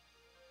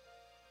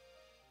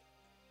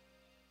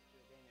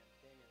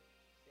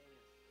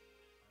 Damien.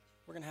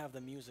 We're going to have the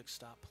music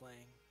stop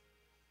playing.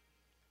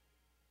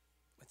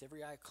 With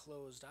every eye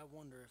closed, I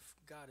wonder if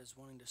God is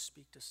wanting to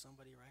speak to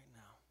somebody right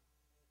now.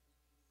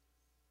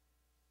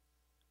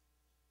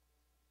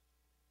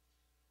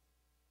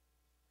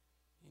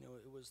 You know,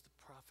 it was the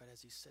prophet,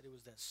 as he said, it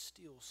was that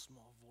still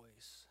small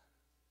voice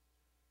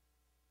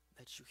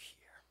that you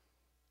hear.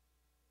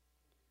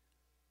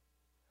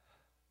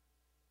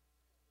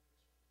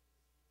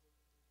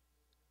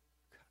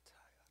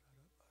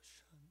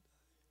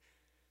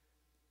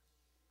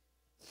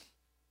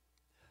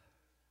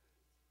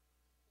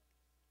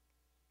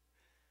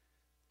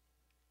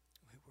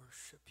 We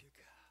worship you,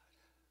 God.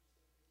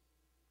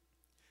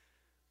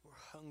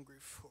 We're hungry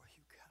for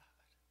you, God.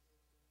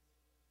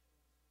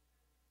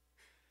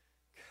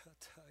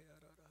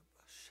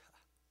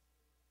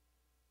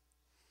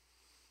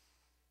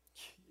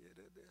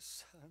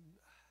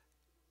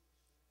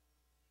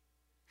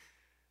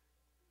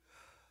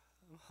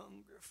 I'm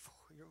hungry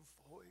for your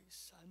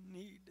voice. I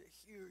need to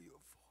hear your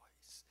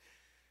voice.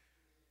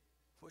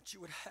 What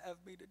you would have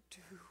me to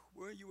do,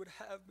 where you would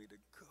have me to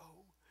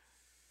go.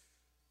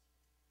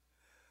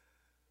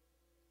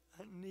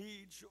 I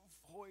need your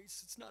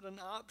voice. It's not an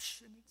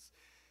option.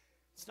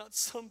 It's not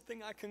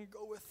something I can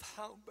go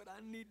without, but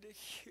I need to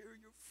hear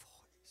your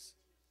voice.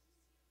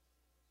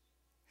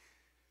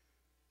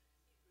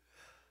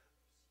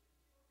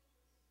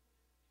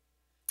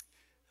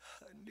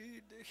 I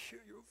need to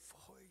hear your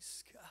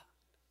voice, God.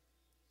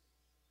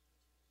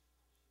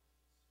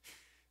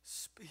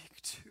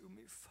 Speak to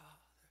me, Father.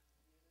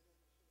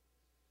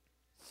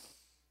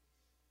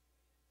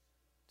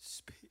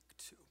 Speak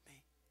to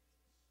me.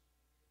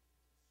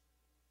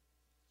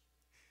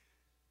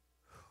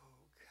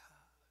 Oh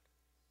God.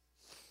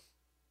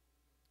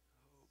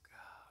 Oh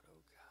God,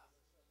 oh God.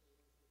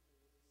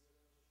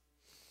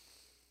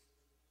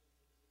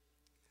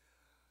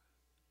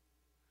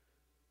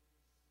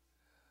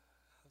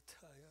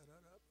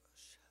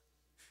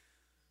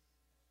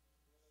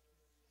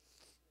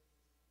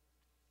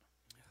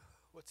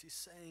 What's he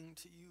saying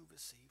to you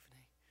this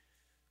evening?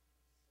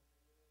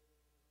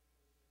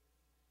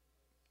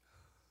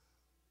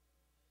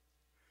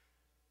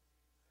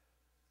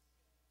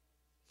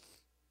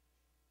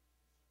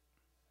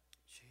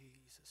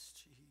 Jesus,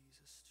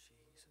 Jesus,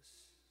 Jesus,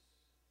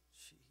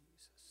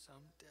 Jesus.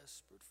 I'm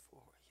desperate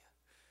for you.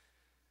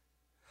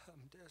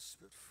 I'm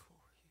desperate for you.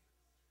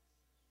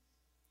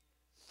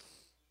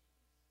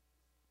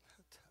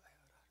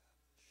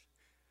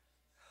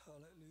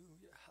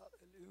 Hallelujah,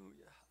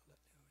 hallelujah, hallelujah.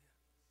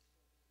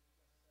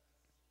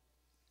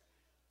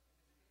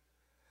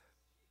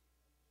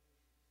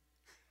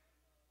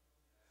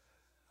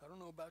 I don't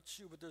know about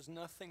you, but there's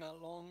nothing I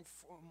long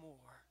for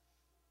more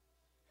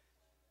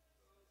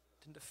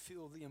than to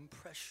feel the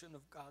impression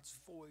of God's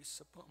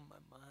voice upon my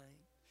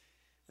mind.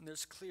 And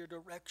there's clear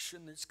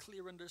direction, there's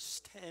clear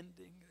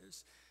understanding,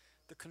 there's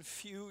the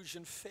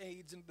confusion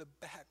fades into the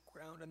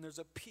background, and there's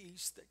a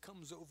peace that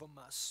comes over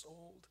my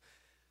soul.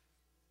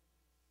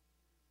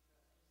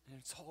 And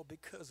it's all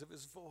because of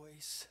his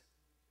voice.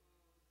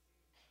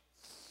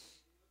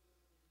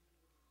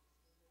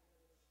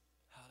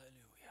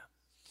 Hallelujah.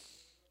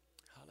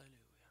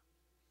 Hallelujah.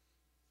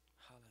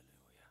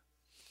 Hallelujah.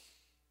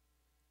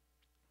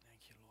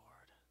 Thank you,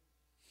 Lord.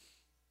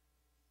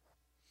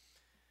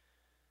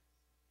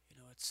 You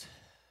know,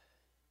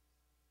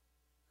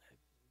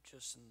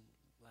 just in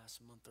the last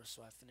month or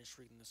so, I finished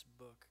reading this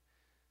book.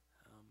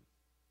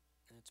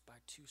 And it's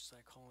by two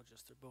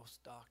psychologists. They're both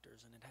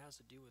doctors, and it has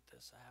to do with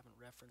this. I haven't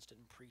referenced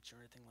it in Preach or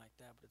anything like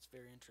that, but it's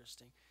very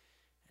interesting.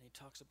 And he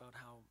talks about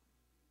how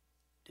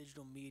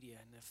digital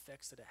media and the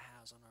effects that it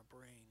has on our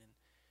brain,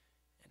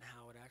 and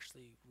how it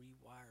actually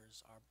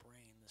rewires our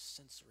brain, the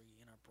sensory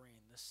in our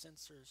brain, the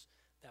sensors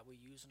that we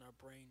use in our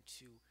brain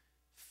to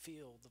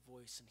feel the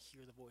voice and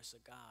hear the voice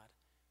of God,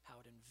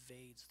 how it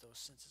invades those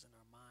senses in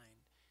our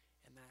mind.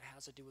 And that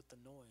has to do with the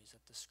noise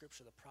that the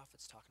scripture, the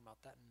prophet's talking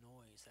about, that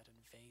noise that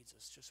invades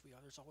us.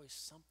 There's always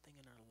something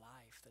in our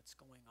life that's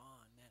going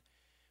on that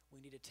we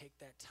need to take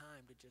that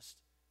time to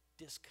just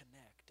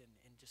disconnect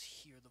and just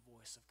hear the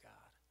voice of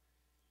God.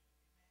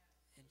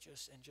 And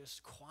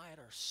just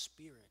quiet our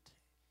spirit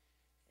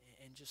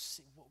and just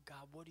see, well,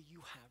 God, what do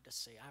you have to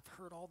say? I've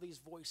heard all these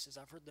voices.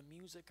 I've heard the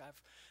music. I've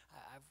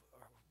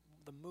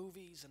the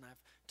movies, and I've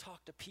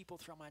talked to people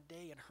throughout my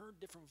day and heard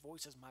different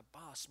voices, my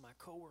boss, my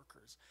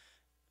coworkers,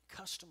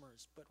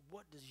 customers, but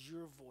what does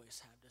your voice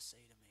have to say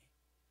to me?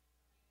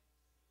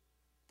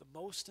 The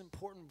most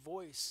important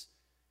voice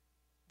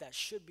that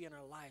should be in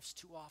our lives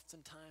too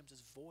oftentimes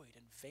is void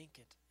and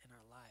vacant in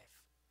our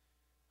life.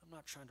 I'm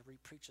not trying to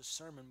re-preach a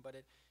sermon, but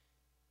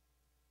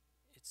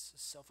it's a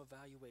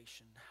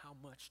self-evaluation. How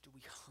much do we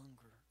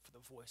hunger for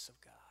the voice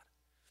of God?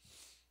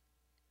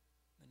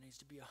 There needs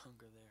to be a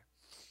hunger there.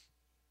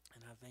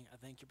 And I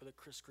thank you, Brother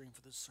Chris Green,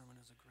 for this sermon.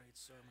 It was a great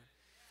sermon.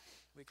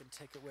 We can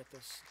take it with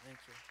us. Thank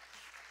you.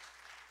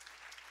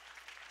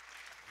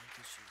 Thank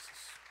you, Jesus.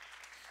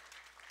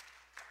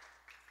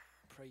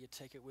 I pray you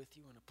take it with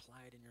you and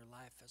apply it in your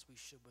life as we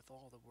should with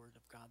all the word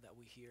of God that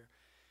we hear.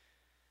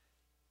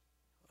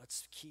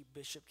 Let's keep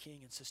Bishop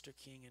King and Sister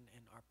King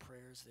in our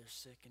prayers. They're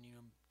sick, and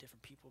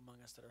different people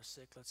among us that are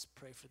sick. Let's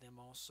pray for them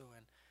also,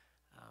 and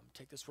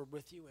take this word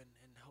with you,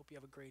 and hope you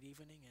have a great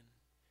evening, and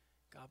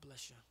God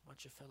bless you. Why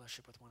don't you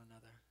fellowship with one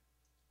another?